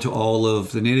go to all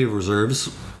of the native reserves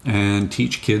and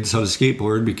teach kids how to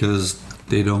skateboard because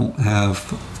they don't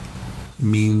have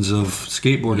means of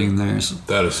skateboarding there. So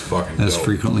that is fucking as dope.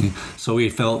 frequently. So we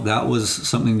felt that was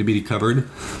something to be covered.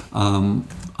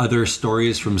 Other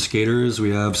stories from skaters. We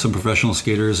have some professional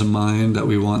skaters in mind that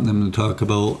we want them to talk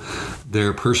about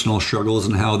their personal struggles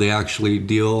and how they actually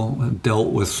dealt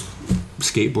with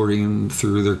skateboarding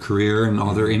through their career and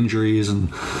all their injuries and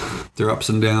their ups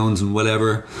and downs and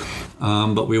whatever.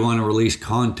 But we want to release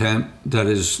content that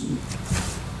is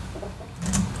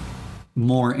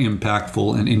more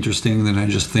impactful and interesting than I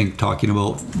just think talking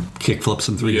about kickflips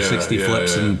and 360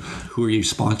 flips and who are you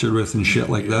sponsored with and shit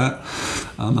like that.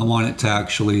 I want it to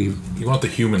actually... You want the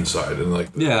human side and like...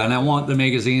 and I want the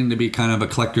magazine to be kind of a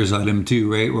collector's item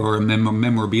too, right? Or a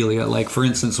memorabilia. Like, for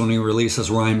instance, when we release this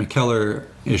Ryan McKellar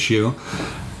issue,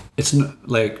 it's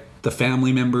like the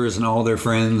family members and all their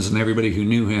friends and everybody who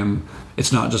knew him,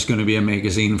 it's not just going to be a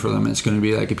magazine for them. It's going to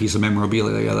be like a piece of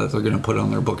memorabilia that they're going to put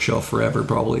on their bookshelf forever,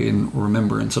 probably in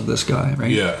remembrance of this guy,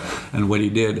 right? Yeah. And what he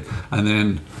did. And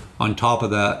then on top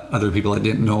of that, other people that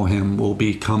didn't know him will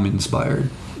become inspired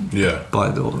by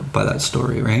that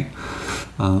story, right?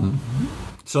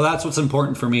 So that's what's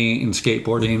important for me in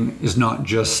skateboarding, is not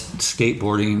just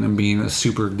skateboarding and being a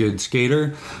super good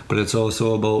skater, but it's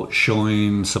also about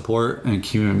showing support and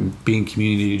being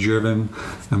community driven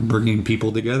and bringing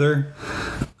people together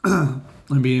and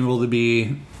being able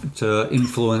to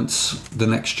influence the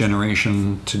next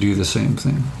generation to do the same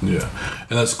thing. Yeah,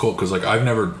 and that's cool because like I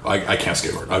can't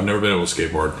skateboard. I've never been able to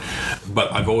skateboard,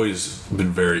 but I've always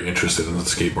been very interested in the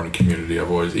skateboarding community. I've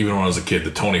always, even when I was a kid,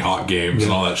 the Tony Hawk games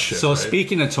and all that shit. So right?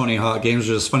 Speaking of Tony Hawk games,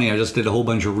 which is funny, I just did a whole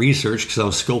bunch of research because I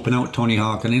was scoping out Tony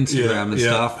Hawk on Instagram and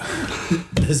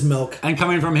stuff. His milk. And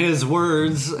coming from his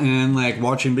words and like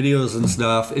watching videos and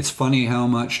stuff, it's funny how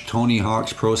much Tony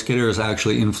Hawk's Pro Skater has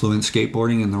actually influenced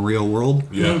skateboarding in the real world.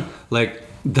 Yeah. Like,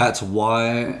 that's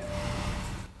why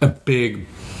a big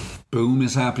boom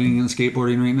is happening in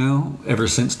skateboarding right now. Ever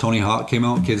since Tony Hawk came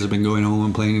out, kids have been going home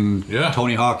and playing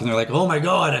Tony Hawk, and they're like, oh my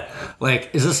god, like,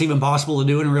 is this even possible to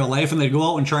do in real life? And they go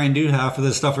out and try and do half of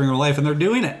this stuff in real life, and they're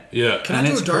doing it. Yeah. Can I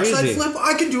do a dark side flip?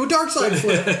 I can do a dark side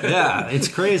flip. Yeah, it's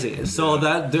crazy. So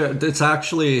that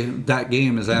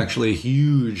game is actually a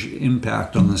huge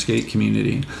impact on the skate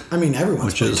community. I mean,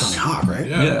 everyone's played Tony Hawk, right?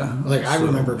 Yeah. Like, I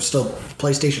remember still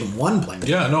PlayStation 1 playing.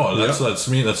 Yeah, no, that's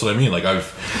what I mean. Like, I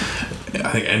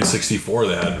think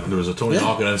N64 there was a Tony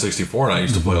Hawk and N64, and I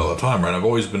used to play all the time, right? I've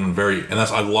always been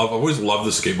I've always loved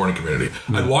the skateboarding community.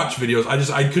 I'd watch videos,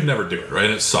 I could never do it, right?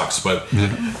 And it sucks, but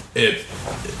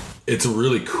it's a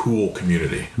really cool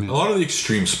community. A lot of the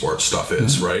extreme sports stuff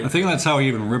is, right? I think that's how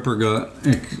even Ripper got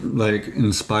like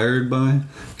inspired by,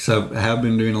 because I have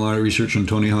been doing a lot of research on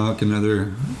Tony Hawk and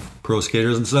other pro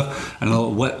skaters and stuff. I know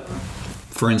what,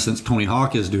 for instance, Tony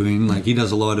Hawk is doing. Like, he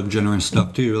does a lot of generous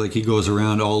stuff too. Like, he goes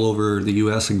around all over the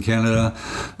US and Canada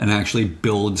and actually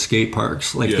builds skate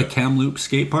parks. Like the Kamloops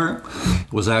skate park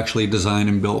was actually designed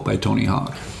and built by Tony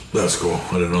Hawk. That's cool.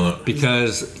 I didn't know that.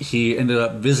 Because he ended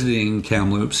up visiting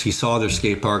Kamloops. He saw their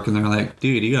skate park and they're like,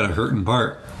 dude, you got a hurting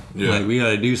park. Yeah. Like, we got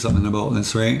to do something about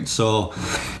this, right? So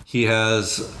he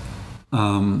has,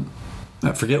 I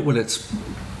forget what it's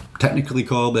technically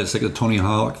called, but it's like a Tony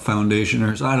Hawk Foundation,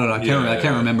 or I don't know. I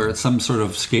can't remember. It's some sort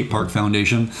of skate park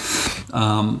foundation.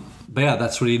 But yeah,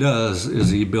 that's what he does. Is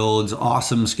he builds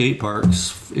awesome skate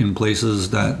parks in places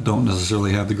that don't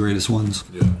necessarily have the greatest ones.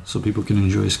 Yeah. So people can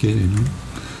enjoy skating. Right?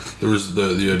 There was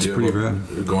the idea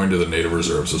of going to the native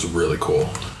reserves is really cool.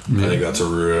 Yeah. I think that's a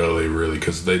really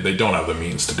because they don't have the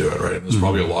means to do it, right? There's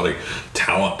probably a lot of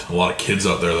talent, a lot of kids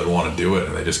out there that want to do it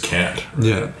and they just can't. Right?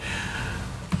 Yeah.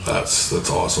 That's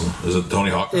awesome. Is it Tony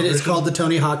Hawk Foundation? It is called the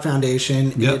Tony Hawk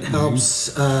Foundation. Yep. It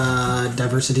helps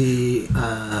diversity,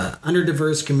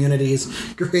 underdiverse communities,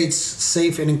 creates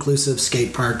safe and inclusive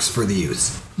skate parks for the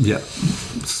youth. Yeah.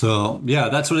 So, yeah,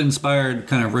 that's what inspired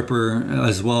kind of Ripper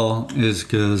as well, is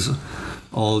because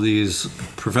all these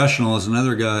professionals and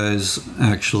other guys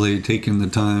actually taking the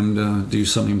time to do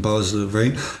something positive,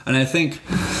 right? And I think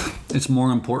it's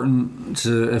more important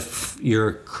to, if you're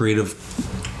a creative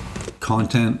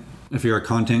content, if you're a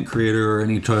content creator or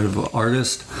any type of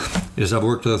artist, is I've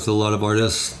worked with a lot of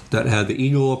artists that had the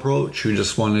ego approach, who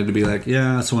just wanted to be like,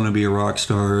 yeah, I just want to be a rock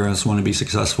star, or I just want to be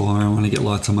successful, or I want to get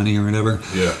lots of money or whatever.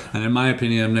 Yeah. And in my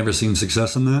opinion, I've never seen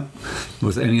success in that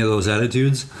with any of those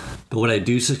attitudes. But what I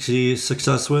do see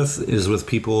success with is with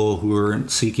people who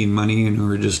aren't seeking money and who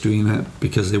are just doing it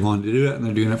because they wanted to do it and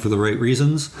they're doing it for the right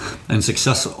reasons. And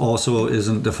success also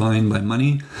isn't defined by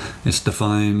money. It's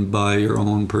defined by your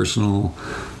own personal...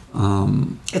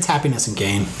 it's happiness and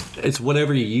gain. It's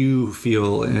whatever you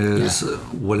feel is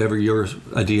whatever your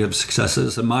idea of success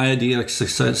is. And my idea of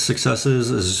success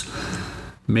is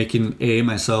making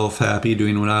myself happy,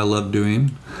 doing what I love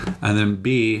doing, and then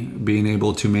B, being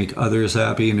able to make others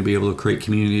happy and to be able to create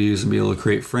communities and be able to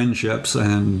create friendships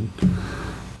and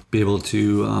be able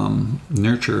to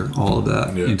nurture all of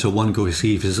that into one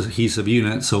cohesive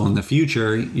unit. So in the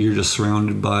future, you're just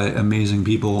surrounded by amazing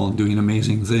people doing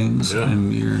amazing things,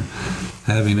 and you're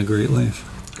having a great life.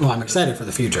 Well, I'm excited for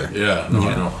the future. Yeah, no,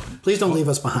 I know. Please don't leave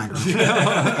us behind.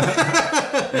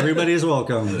 Everybody is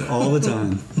welcome all the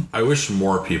time. I wish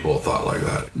more people thought like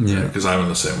that. Yeah. Because I'm in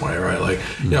the same way, right? Like,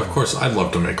 yeah, of course, I'd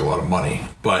love to make a lot of money,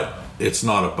 but it's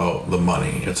not about the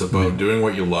money. It's about doing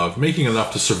what you love, making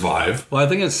enough to survive. Well, I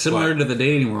think it's similar to the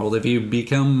dating world. If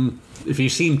you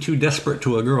seem too desperate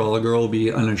to a girl will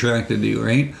be unattracted to you,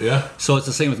 right? Yeah. So it's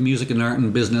the same with music and art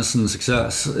and business and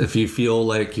success. If you feel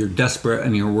like you're desperate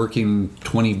and you're working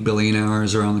 20 billion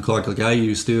hours around the clock like I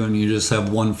used to, and you just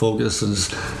have one focus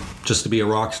is just to be a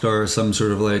rock star, some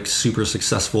sort of like super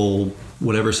successful,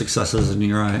 whatever success is in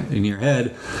your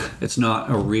head, it's not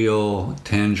a real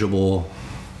tangible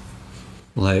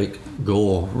like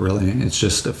goal, really. It's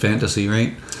just a fantasy,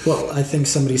 right? Well, I think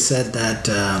somebody said that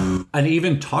and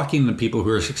even talking to people who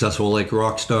are successful, like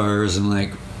rock stars, and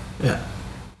like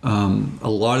a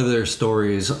lot of their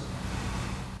stories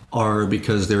are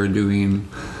because they were doing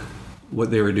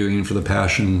what they were doing for the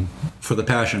passion,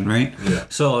 right? Yeah.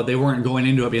 So they weren't going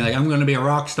into it being like, I'm going to be a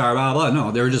rock star, blah, blah.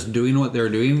 No, they were just doing what they were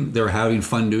doing. They were having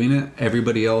fun doing it.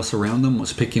 Everybody else around them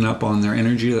was picking up on their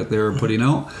energy that they were putting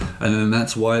out. And then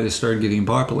that's why they started getting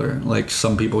popular. Like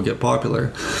some people get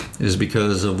popular is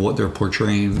because of what they're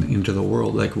portraying into the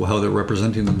world, like how they're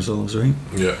representing themselves, right?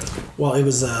 Yeah. Well, it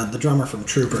was the drummer from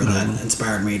Trooper that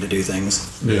inspired me to do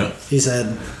things. Yeah. He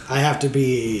said, I have to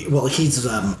be... Well, he's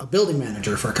a building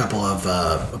manager for a couple of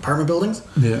apartment buildings.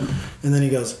 Yeah. And then he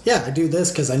goes, yeah, I do this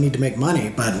because I need to make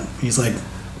money. But he's like,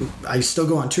 I still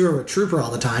go on tour with Trooper all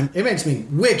the time. It makes me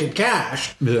wicked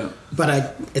cash. Yeah.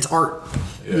 But it's art.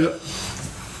 Yeah.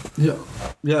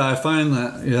 Yeah, I find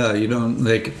that, you don't,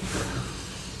 like...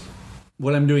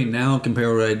 What I'm doing now compared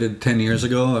to what I did 10 years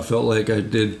ago, I felt like I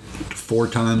did 4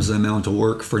 times the amount of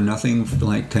work for nothing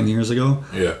like 10 years ago.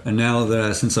 Yeah. And now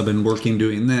that since I've been working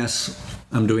doing this,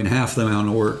 I'm doing half the amount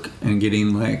of work and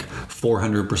getting like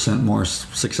 400% more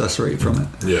success rate from it.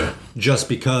 Yeah. Just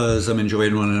because I'm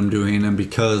enjoying what I'm doing and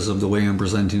because of the way I'm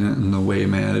presenting it and the way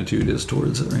my attitude is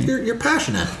towards it, right? You're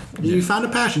passionate. You found a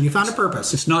passion. You found a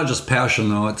purpose. It's not just passion,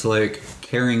 though. It's like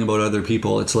caring about other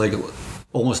people. It's like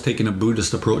almost taking a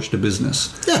Buddhist approach to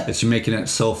business. Yeah. It's you making it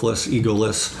selfless,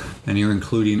 egoless, and you're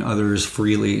including others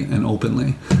freely and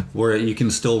openly. Where you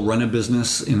can still run a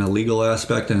business in a legal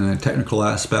aspect and in a technical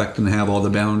aspect and have all the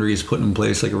boundaries put in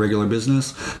place like a regular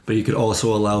business, but you could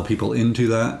also allow people into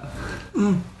that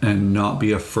and not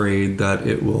be afraid that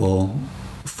it will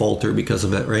falter because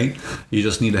of it, right? You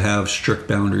just need to have strict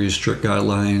boundaries, strict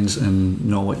guidelines, and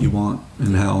know what you want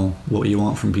and what you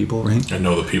want from people, right? And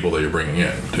know the people that you're bringing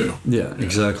in, too. Yeah,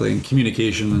 exactly. And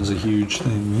communication is a huge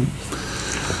thing, right?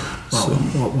 Well,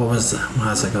 what was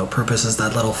it go? Purpose is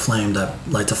that little flame that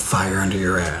lights a fire under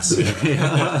your ass.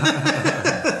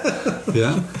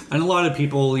 Yeah. And a lot of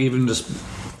people even just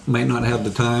might not have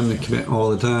the time to commit all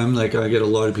the time. Like I get a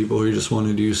lot of people who just want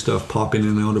to do stuff, pop in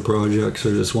and out of projects,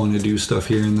 or just want to do stuff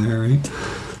here and there, right?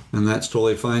 And that's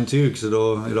totally fine too, because it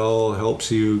all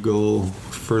helps you go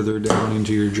further down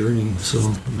into your journey. So,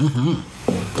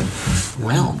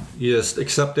 Well, you just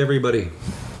accept everybody,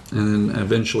 and then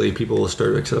eventually people will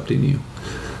start accepting you.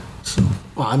 So,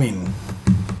 well, I mean,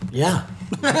 yeah.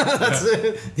 That's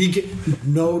it.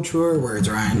 No truer words,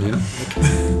 Ryan. yeah.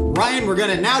 Ryan, we're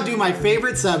gonna now do my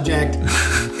favorite subject.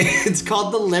 It's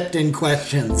called the Lipton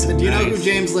questions. Do you know who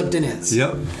James Lipton is?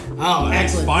 Yep. Oh,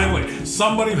 excellent. Finally,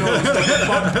 somebody knows what the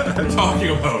fuck we're talking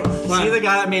about. See the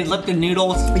guy that made Lipton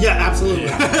noodles? Yeah, absolutely.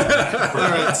 All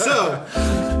right, so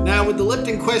now with the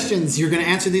Lipton questions, you're going to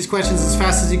answer these questions as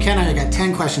fast as you can. I got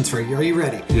 10 questions for you. Are you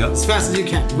ready? Yep. As fast as you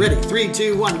can. Ready? 3,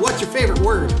 2, 1. What's your favorite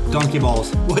word? Donkey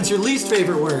balls. What's your least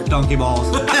favorite word? Donkey balls.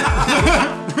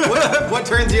 What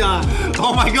turns you on?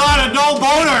 Oh my god, no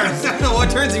boners! What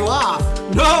turns you off?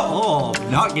 No! Oh,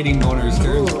 not getting boners,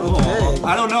 dude. Ooh, okay. Oh,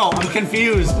 I don't know. I'm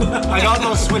confused. I got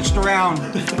those switched around.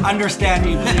 Understand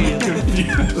me,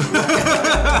 please.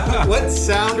 What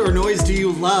sound or noise do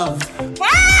you love?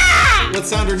 What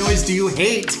sound or noise do you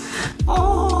hate?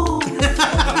 Oh.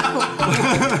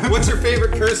 What's your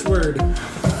favorite curse word?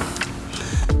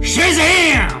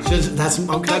 Shazam! That's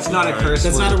okay. That's not a curse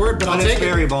That's word. not a word, but I'll it's take it.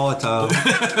 very volatile.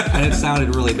 And it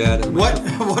sounded really bad.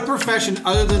 What profession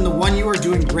other than the one you are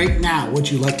doing right now would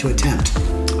you like to attempt?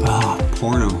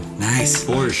 Porno. Nice.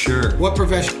 For sure. What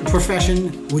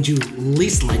profession would you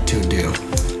least like to do?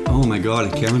 Oh my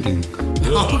god, accounting.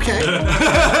 Okay.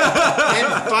 And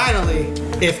finally,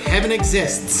 if heaven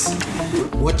exists,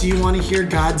 what do you want to hear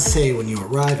God say when you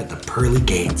arrive at the pearly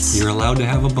gates? You're allowed to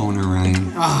have a boner,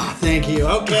 Ryan. Ah, thank you.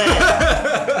 Okay.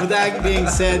 With that being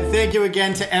said, thank you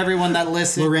again to everyone that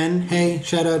listened. Loren, hey,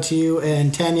 shout out to you.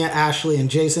 And Tanya, Ashley, and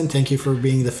Jason, thank you for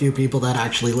being the few people that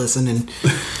actually listen and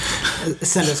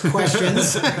send us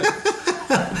questions.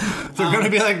 They're gonna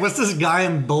be like, what's this guy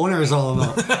and boners all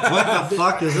about? What the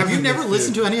fuck is Have you never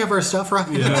listened to any of our stuff,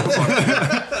 Ryan?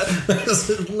 Yeah.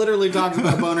 Literally talks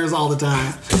about boners all the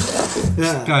time.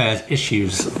 Yeah. guy has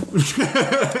issues?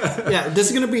 Yeah, this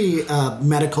is going to be a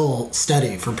medical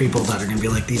study for people that are going to be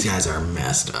like, these guys are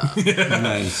messed up.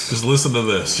 Nice. Just listen to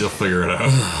this. You'll figure it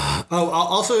out. Oh,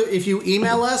 also, if you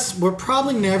email us, we're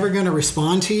probably never going to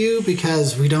respond to you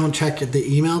because we don't check the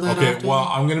email that Okay, often. well,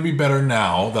 I'm going to be better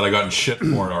now that I got in shit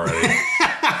for it already.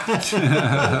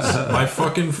 My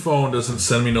fucking phone doesn't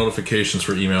send me notifications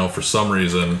for email for some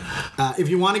reason. If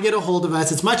you want to get a hold of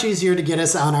us, it's much easier to get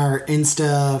us on our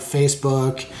Insta,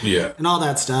 Facebook, Yeah. and all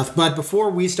that stuff. But before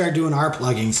we start doing our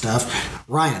plugging stuff,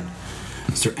 Ryan,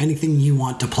 is there anything you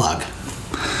want to plug?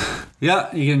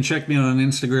 Yeah, you can check me out on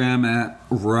Instagram at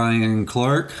Ryan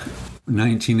Clark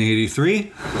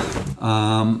 1983.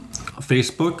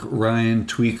 Facebook, Ryan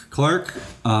Tweak Clark.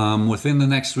 Within the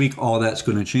next week, all that's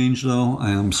going to change though.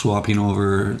 I am swapping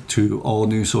over to all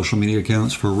new social media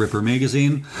accounts for Ripper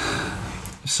Magazine.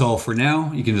 So for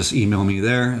now, you can just email me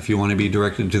there. If you want to be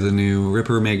directed to the new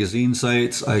Ripper Magazine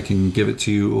sites, I can give it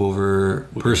to you over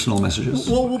personal messages.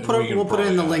 We'll put We can it in the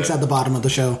probably links add it. at the bottom of the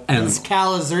show. And-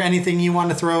 Cal, is there anything you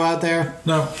want to throw out there?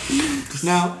 No.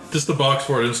 No. Just the Box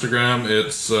Fort Instagram.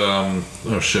 It's, oh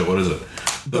shit, what is it?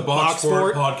 The Box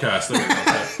Fort Podcast. There we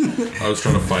go. I was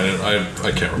trying to find it.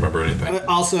 I can't remember anything.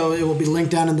 Also, it will be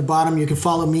linked down in the bottom. You can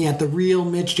follow me at the Real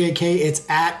Mitch JK. It's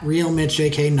at Real Mitch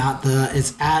JK, not the.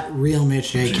 It's at Real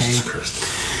Mitch JK. Jesus Christ.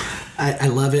 I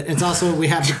love it. It's also, we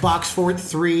have the Box Fort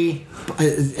 3,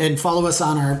 and follow us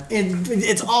on our.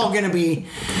 It's all going to be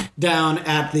down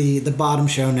at the bottom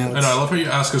show notes. And I love how you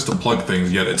ask us to plug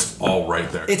things, yet it's all right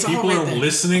there. It's all People right are there.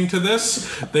 listening to this,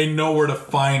 they know where to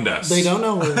find us. They don't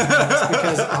know where it is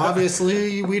because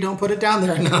obviously we don't put it down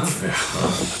there enough.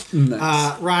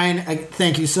 Ryan,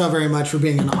 thank you so very much for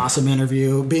being an awesome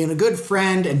interview, being a good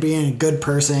friend, and being a good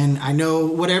person. I know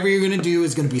whatever you're going to do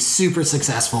is going to be super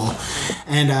successful,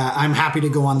 and I'm happy to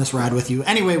go on this ride with you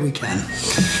any way we can.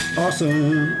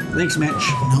 Awesome. Thanks,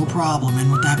 Mitch. No problem. And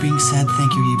with that being said,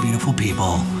 thank you, you beautiful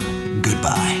people.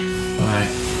 Goodbye. Bye.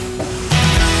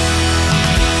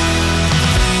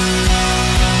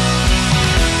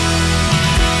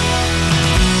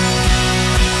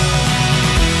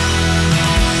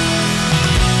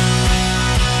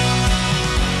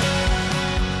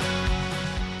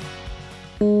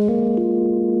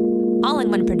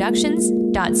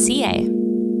 allingoneproductions.ca